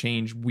everything's going to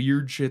change.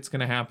 Weird shit's going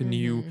to happen to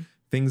you.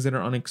 Things that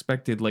are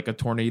unexpected, like a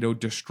tornado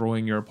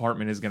destroying your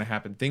apartment, is going to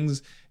happen.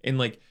 Things in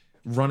like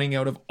running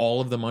out of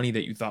all of the money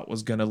that you thought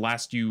was going to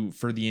last you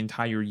for the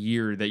entire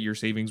year, that your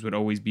savings would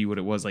always be what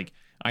it was. Like,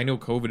 I know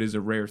COVID is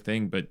a rare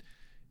thing, but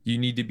you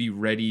need to be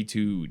ready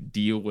to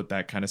deal with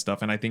that kind of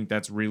stuff. And I think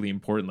that's really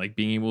important. Like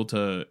being able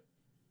to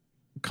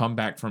come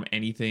back from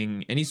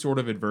anything, any sort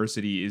of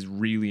adversity, is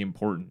really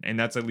important. And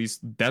that's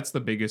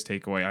the biggest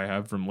takeaway I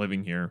have from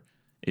living here,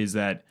 is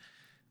that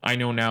I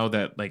know now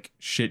that like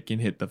shit can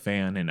hit the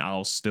fan and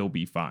I'll still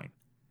be fine.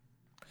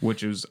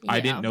 Which is, I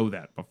didn't know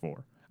that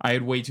before. I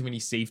had way too many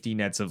safety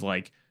nets of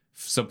like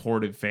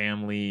supportive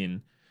family,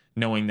 and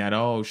knowing that,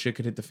 oh, shit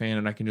could hit the fan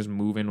and I can just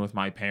move in with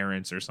my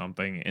parents or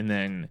something. And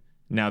then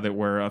now that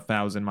we're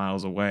 1,000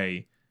 miles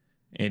away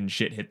and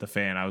shit hit the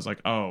fan, I was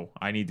like, oh,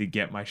 I need to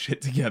get my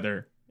shit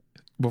together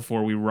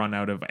before we run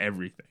out of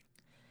everything.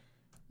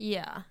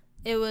 Yeah,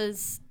 it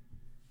was,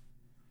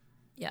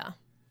 yeah.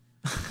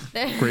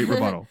 Great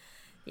rebuttal.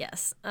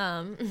 Yes.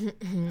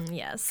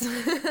 Yes.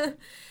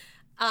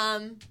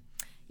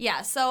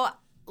 Yeah. So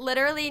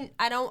literally,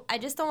 I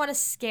just don't want to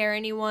scare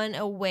anyone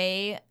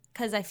away,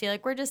 because I feel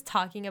like we're just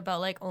talking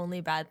about like only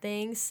bad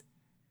things.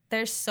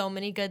 There's so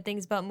many good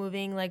things about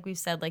moving. Like we've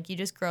said, like you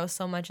just grow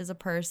so much as a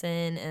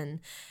person, and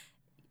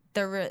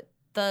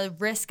the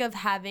risk of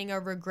having a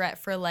regret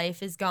for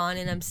life is gone.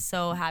 And I'm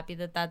so happy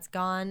that that's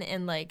gone.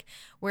 And like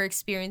we're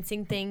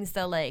experiencing things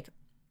that like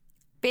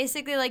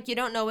basically, like, you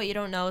don't know what you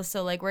don't know.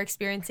 So, like, we're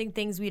experiencing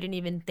things we didn't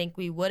even think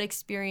we would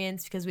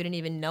experience because we didn't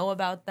even know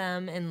about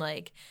them. And,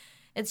 like,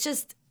 it's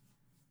just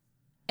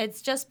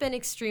been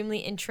extremely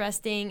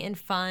interesting and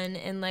fun.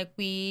 And, like,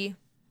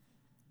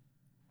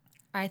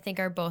 I think,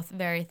 are both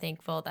very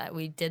thankful that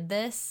we did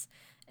this.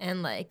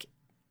 And, like,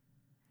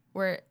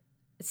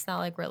 it's not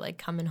like we're, like,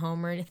 coming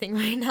home or anything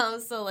right now.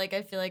 So, like,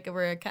 I feel like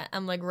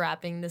I'm, like,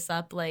 wrapping this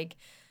up, like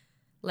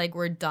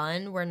we're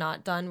done. We're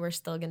not done. We're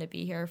still going to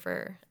be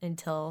here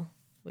until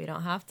we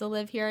don't have to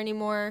live here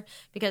anymore,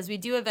 because we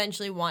do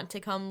eventually want to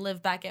come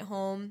live back at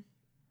home.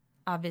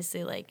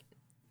 Obviously, like,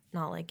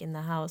 not like in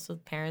the house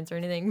with parents or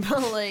anything,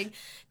 but like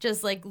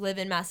just like live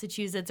in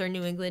Massachusetts or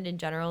New England in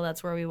general.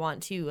 That's where we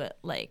want to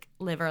like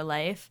live our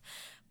life.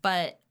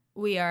 But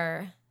we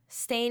are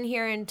staying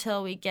here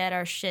until we get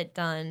our shit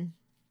done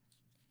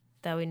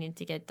that we need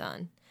to get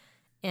done.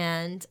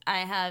 And I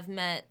have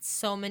met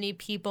so many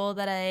people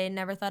that I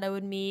never thought I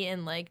would meet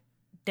in like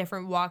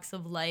different walks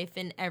of life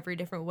in every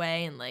different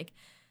way. And like,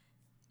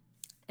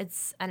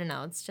 I don't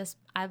know, it's just,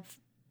 I've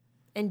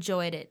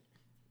enjoyed it,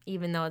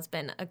 even though it's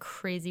been a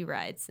crazy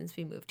ride since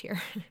we moved here.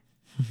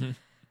 Yeah,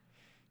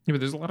 but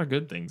there's a lot of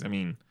good things. I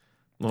mean,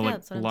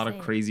 like a lot of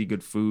crazy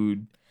good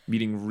food,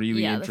 meeting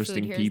really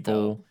interesting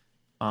people,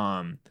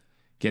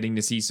 getting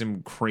to see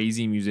some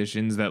crazy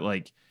musicians that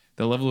like,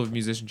 the level of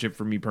musicianship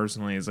for me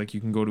personally is like you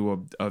can go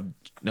to a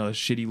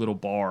shitty little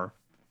bar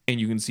and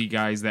you can see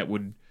guys that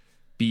would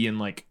be in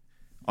like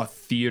a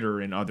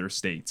theater in other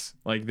states.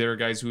 Like there are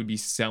guys who would be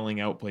selling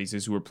out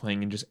places who are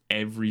playing in just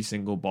every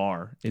single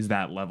bar. Is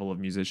that level of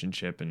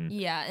musicianship. And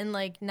yeah, and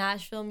like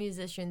Nashville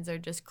musicians are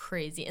just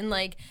crazy. And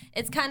like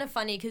it's kind of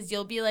funny because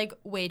you'll be like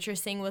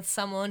waitressing with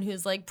someone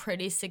who's like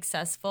pretty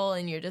successful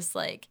and you're just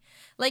like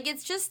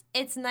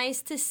it's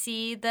nice to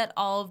see that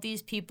all of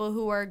these people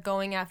who are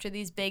going after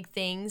these big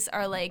things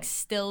are like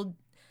still,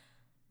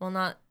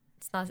 well,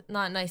 it's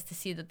not nice to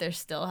see that they're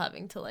still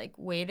having to like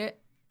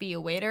be a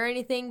waiter or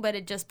anything, but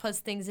it just puts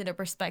things into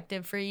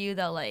perspective for you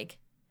that like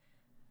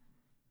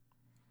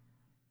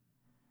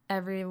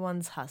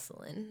everyone's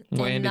hustling.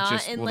 Well, and it's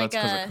just that's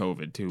because of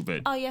COVID too.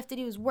 But all you have to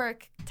do is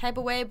work type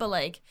of way. But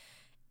like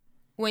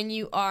when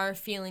you are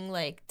feeling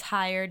like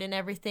tired and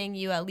everything,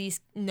 you at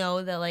least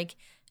know that like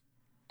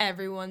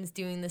everyone's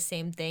doing the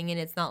same thing and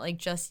it's not like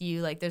just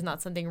you. Like there's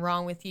not something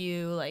wrong with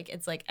you. Like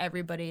it's like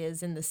everybody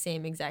is in the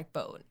same exact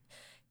boat,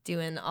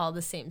 doing all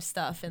the same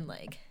stuff and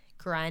like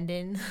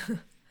grinding.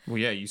 Well,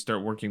 yeah, you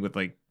start working with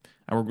like,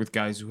 I work with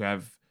guys who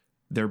have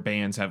their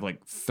bands have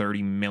like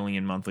 30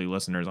 million monthly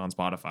listeners on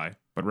Spotify,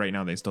 but right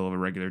now they still have a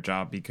regular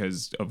job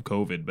because of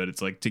COVID. But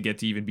it's like to get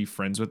to even be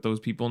friends with those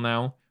people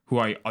now who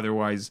I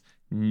otherwise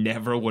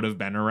never would have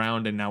been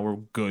around and now we're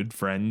good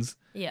friends.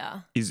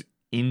 Yeah. Is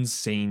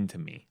insane to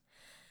me.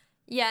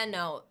 Yeah,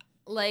 no.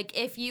 Like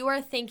if you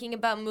are thinking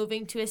about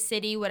moving to a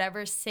city,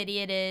 whatever city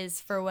it is,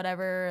 for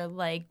whatever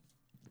like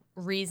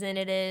reason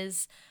it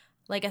is,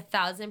 like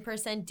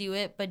 1,000% do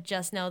it, but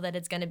just know that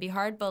it's going to be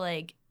hard. But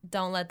like,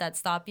 don't let that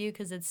stop you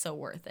because it's so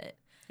worth it.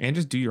 And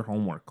just do your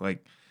homework.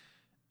 Like,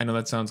 I know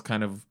that sounds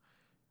kind of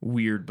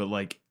weird, but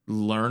like,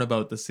 learn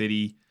about the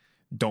city.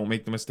 Don't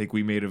make the mistake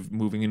we made of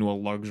moving into a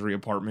luxury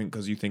apartment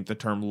because you think the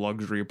term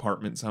luxury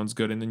apartment sounds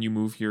good. And then you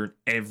move here and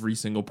every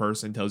single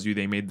person tells you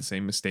they made the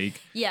same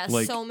mistake. Yeah,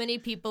 like, so many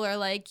people are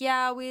like,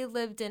 yeah, we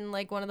lived in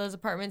like one of those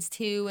apartments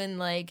too. And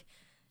like,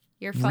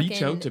 you're fucking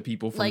reach out to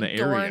people from like, the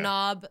area.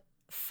 Doorknob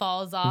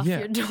falls off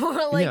your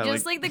door. Like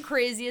just like the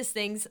craziest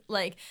things.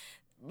 Like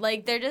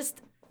they're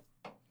just,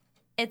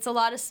 it's a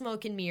lot of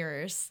smoke and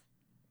mirrors,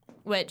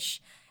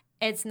 which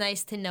it's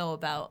nice to know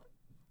about.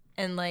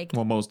 And like,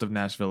 well, most of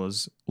Nashville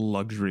is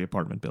luxury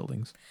apartment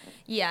buildings.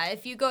 Yeah,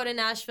 if you go to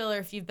Nashville or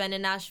if you've been to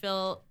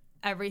Nashville,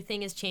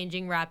 everything is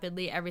changing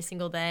rapidly every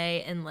single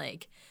day, and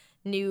like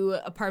new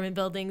apartment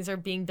buildings are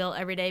being built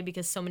every day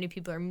because so many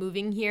people are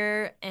moving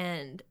here,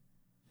 and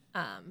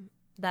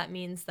that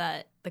means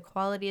that the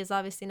quality is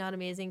obviously not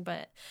amazing,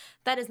 but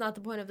that is not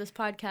the point of this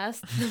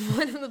podcast. The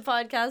point of the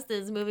podcast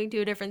is moving to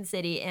a different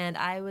city, and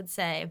I would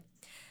say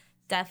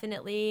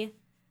definitely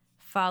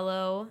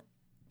follow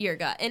your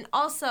gut. And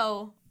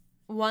also,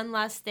 one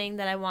last thing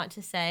that I want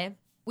to say.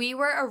 We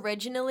were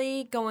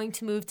originally going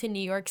to move to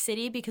New York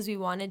City because we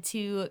wanted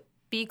to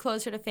be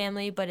closer to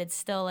family, but it's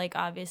still like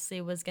obviously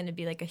was going to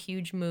be like a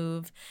huge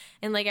move.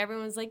 And like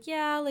everyone's like,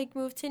 yeah, like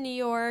move to New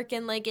York.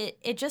 And like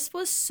it just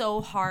was so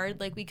hard.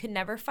 Like we could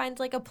never find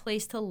like a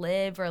place to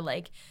live, or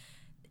like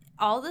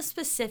all the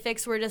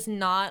specifics were just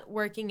not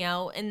working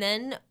out. And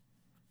then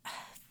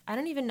I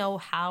don't even know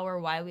how or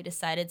why we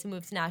decided to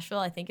move to Nashville.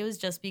 I think it was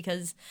just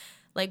because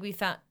like we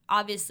found,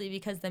 obviously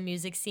because the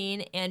music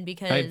scene, and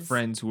because I had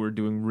friends who were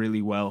doing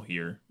really well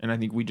here, and I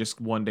think we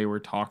just one day were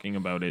talking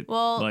about it.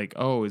 Well, like,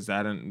 oh, is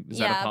that a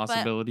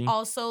possibility? But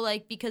also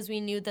like because we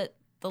knew that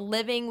the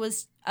living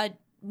was a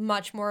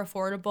much more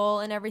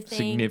affordable and everything,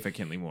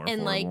 significantly more affordable.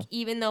 And like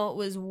even though it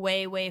was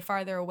way, way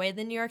farther away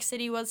than New York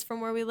City was from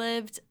where we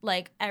lived,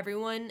 like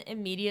everyone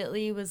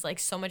immediately was like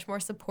so much more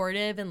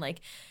supportive, and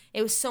like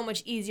it was so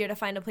much easier to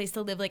find a place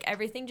to live. Like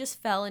everything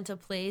just fell into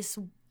place,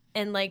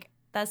 and like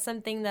that's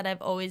something that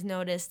I've always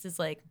noticed is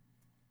like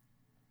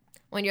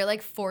when you're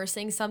like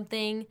forcing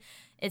something,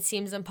 it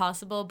seems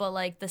impossible, but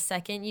like the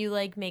second you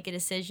like make a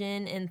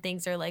decision and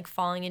things are like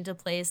falling into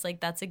place, like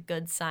that's a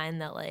good sign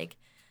that like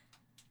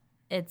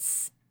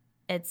it's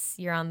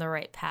you're on the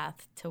right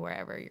path to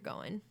wherever you're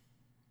going.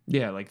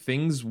 Yeah, like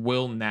things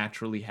will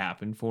naturally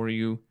happen for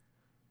you.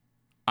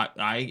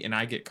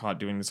 I get caught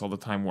doing this all the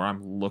time where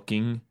I'm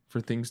looking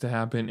for things to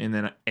happen, and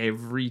then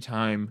every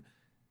time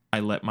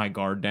I let my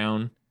guard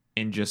down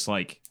and just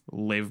like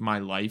live my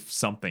life,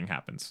 something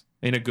happens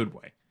in a good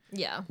way.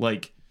 Yeah.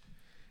 Like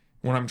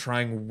when I'm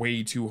trying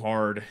way too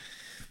hard,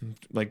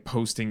 like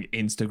posting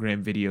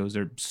Instagram videos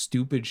or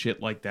stupid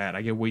shit like that,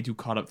 I get way too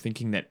caught up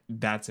thinking that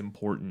that's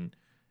important.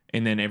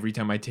 And then every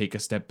time I take a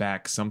step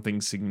back, something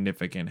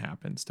significant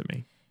happens to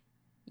me.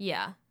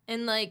 Yeah.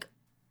 And like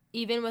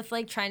even with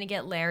like trying to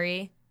get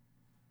Larry,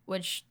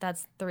 which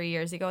that's 3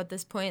 years ago at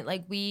this point,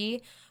 like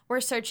we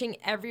were searching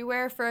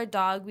everywhere for a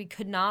dog. We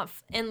could not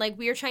and like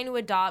we were trying to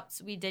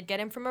adopt. We did get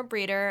him from a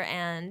breeder,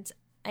 and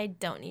I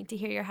don't need to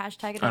hear your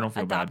hashtag I don't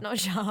feel adopt bad. no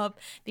job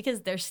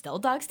because they're still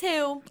dogs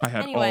too. I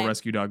had all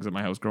rescue dogs at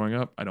my house growing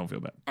up. I don't feel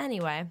bad.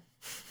 Anyway.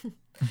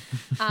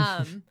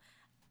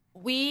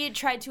 We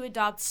tried to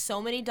adopt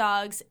so many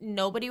dogs.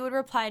 Nobody would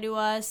reply to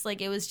us.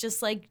 Like, it was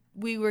just like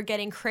we were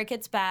getting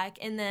crickets back.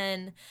 And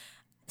then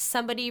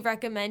somebody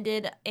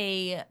recommended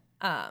a,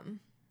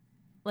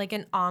 like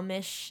an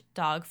Amish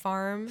dog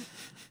farm.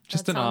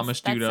 Just an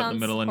Amish dude out in the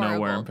middle of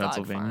nowhere in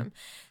Pennsylvania.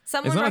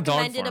 Someone not a dog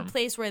recommended a farm.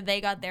 place where they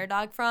got their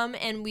dog from,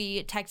 and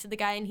we texted the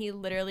guy, and he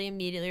literally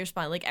immediately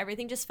responded. Like,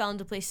 everything just fell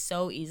into place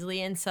so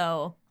easily. And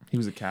so He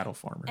was a cattle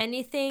farmer.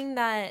 anything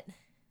that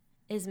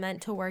is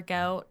meant to work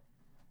out,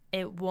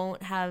 it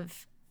won't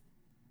have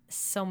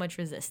so much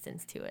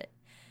resistance to it.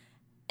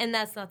 And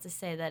that's not to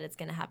say that it's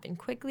going to happen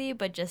quickly,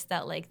 but just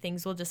that like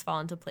things will just fall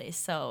into place.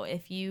 So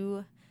if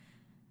you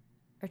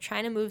are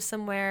trying to move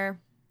somewhere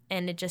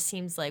and it just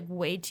seems like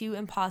way too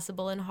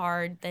impossible and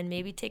hard, then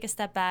maybe take a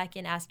step back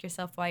and ask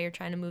yourself why you're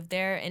trying to move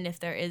there. And if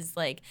there is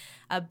like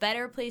a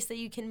better place that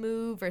you can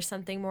move or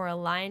something more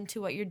aligned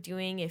to what you're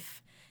doing,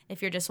 if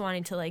you're just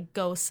wanting to like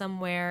go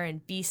somewhere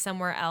and be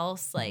somewhere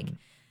else, like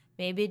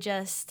maybe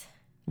just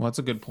Well, that's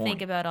a good point.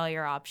 think about all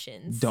your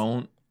options.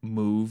 Don't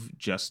move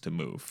just to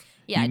move.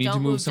 Yeah, you need don't to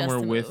move move just somewhere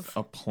to with move.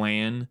 a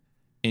plan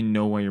and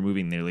know why you're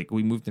moving there. Like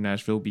we moved to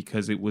Nashville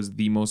because it was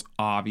the most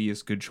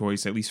obvious good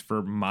choice, at least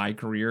for my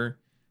career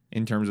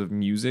in terms of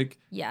music.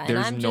 Yeah,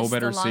 There's and I'm no just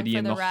better along city for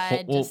in the the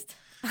ride, whole. just-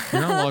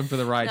 You're not along for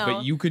the ride, No.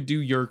 but you could do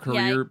your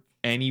career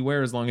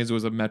anywhere as long as it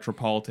was a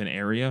metropolitan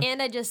area.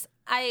 And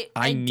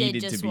I needed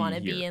did to just be want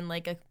to be here. in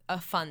like a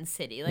fun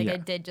city. Like Yeah. I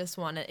did just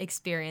want to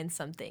experience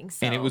something.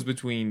 So. And it was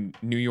between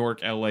New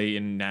York, LA,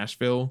 and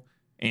Nashville.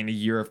 And a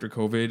year after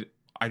COVID,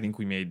 I think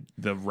we made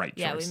the right choice.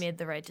 Yeah, we made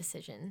the right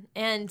decision.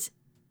 And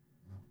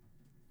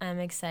I'm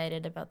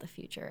excited about the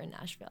future in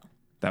Nashville.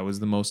 That was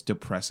the most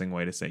depressing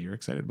way to say you're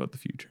excited about the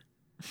future.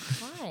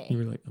 Why? You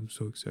were like, I'm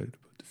so excited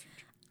about the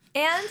future.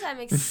 And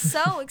I'm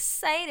so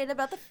excited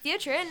about the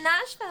future in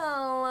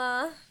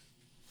Nashville.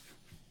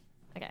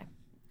 Okay.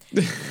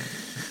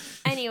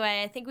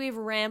 Anyway, I think we've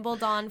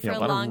rambled on for Yeah, a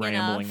lot long of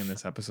rambling enough. in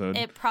this episode.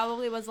 It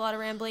probably was a lot of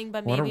rambling,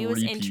 but A lot of maybe it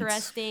was repeats.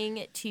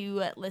 interesting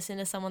to listen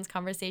to someone's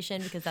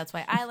conversation because that's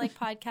why I like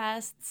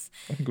podcasts.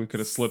 I think we could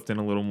have slipped in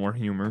a little more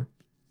humor.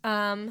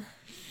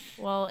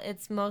 Well,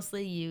 it's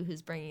mostly you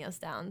who's bringing us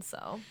down,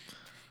 so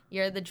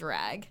you're the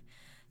drag.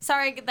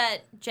 Sorry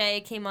that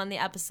Jay came on the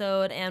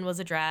episode and was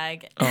a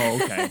drag. Oh,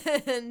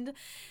 okay. And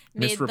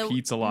This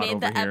repeats a lot made over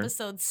the here.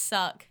 episode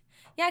suck.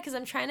 Yeah, because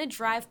I'm trying to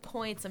drive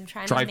points. I'm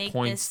trying to Drive make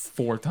points this.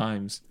 4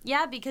 times.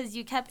 Yeah, because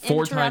you kept 4-time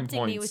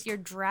interrupting me points. with your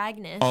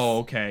dragness. Oh,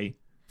 okay.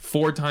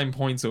 4-time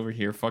points over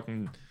here.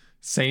 Fucking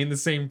saying the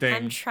same thing.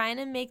 I'm trying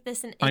to make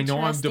this an I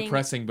interesting. know I'm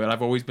depressing, but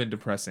I've always been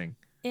depressing.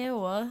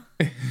 Ew.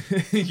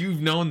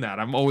 You've known that.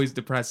 I'm always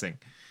depressing.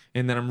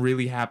 And then I'm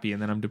really happy,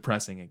 and then I'm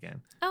depressing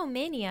again. Oh,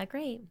 mania.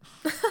 Great.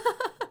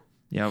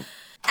 Yep.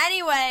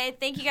 Anyway,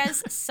 thank you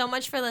guys so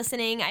much for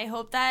listening. I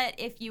hope that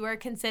if you are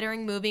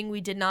considering moving, we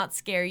did not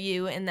scare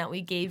you and that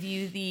we gave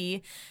you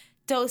the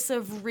dose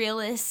of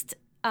realist,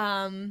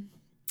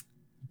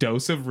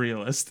 Dose of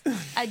realist.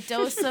 a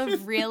dose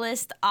of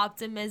realist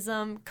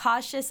optimism,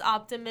 cautious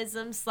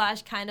optimism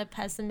 / kind of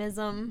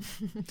pessimism.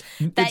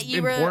 It's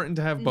you were important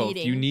to have both.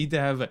 needing. You need to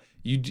have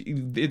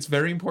it's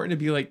very important to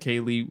be like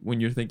Kaylee when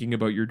you're thinking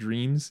about your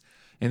dreams,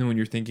 and then when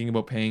you're thinking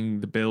about paying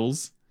the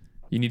bills,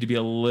 you need to be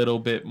a little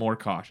bit more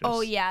cautious.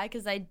 Oh yeah,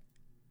 because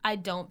I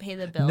don't pay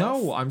the bills.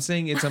 No, I'm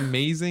saying it's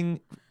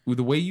amazing.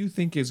 The way you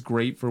think is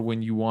great for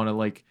when you want to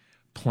like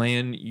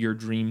plan your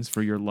dreams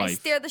for your I life.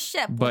 steer the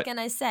ship. What But- can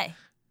I say?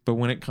 But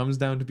when it comes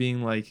down to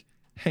being like,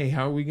 hey,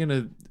 how are we going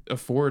to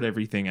afford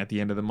everything at the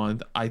end of the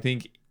month? I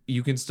think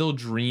you can still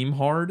dream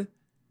hard,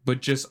 but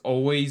just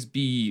always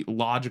be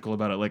logical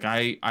about it. Like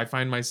I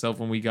find myself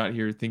when we got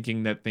here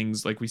thinking that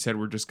things, like we said,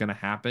 were just going to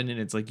happen. And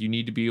it's like you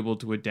need to be able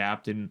to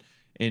adapt and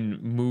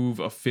move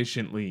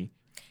efficiently.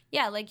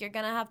 Yeah, like you're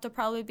gonna have to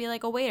probably be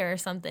like a waiter or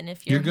something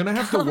if you're You're going to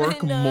have to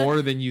work going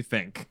more than you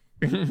think.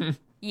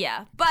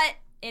 Yeah, but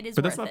it is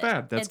But worth that's not it.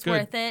 bad. That's it's good.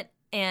 worth it.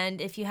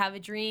 And if you have a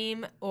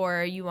dream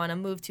or you want to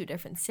move to a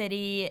different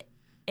city,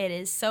 it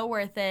is so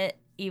worth it,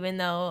 even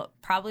though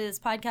probably this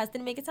podcast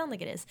didn't make it sound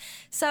like it is.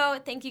 So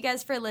thank you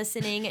guys for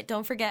listening.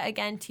 Don't forget,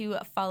 again, to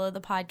follow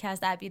the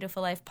podcast at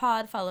Beautiful Life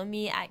Pod. Follow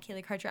me at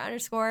Kaylee Karcher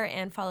 _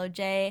 and follow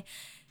Jay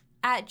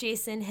at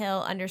Jason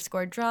Hill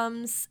 _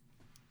 drums.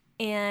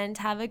 And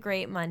have a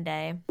great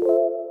Monday.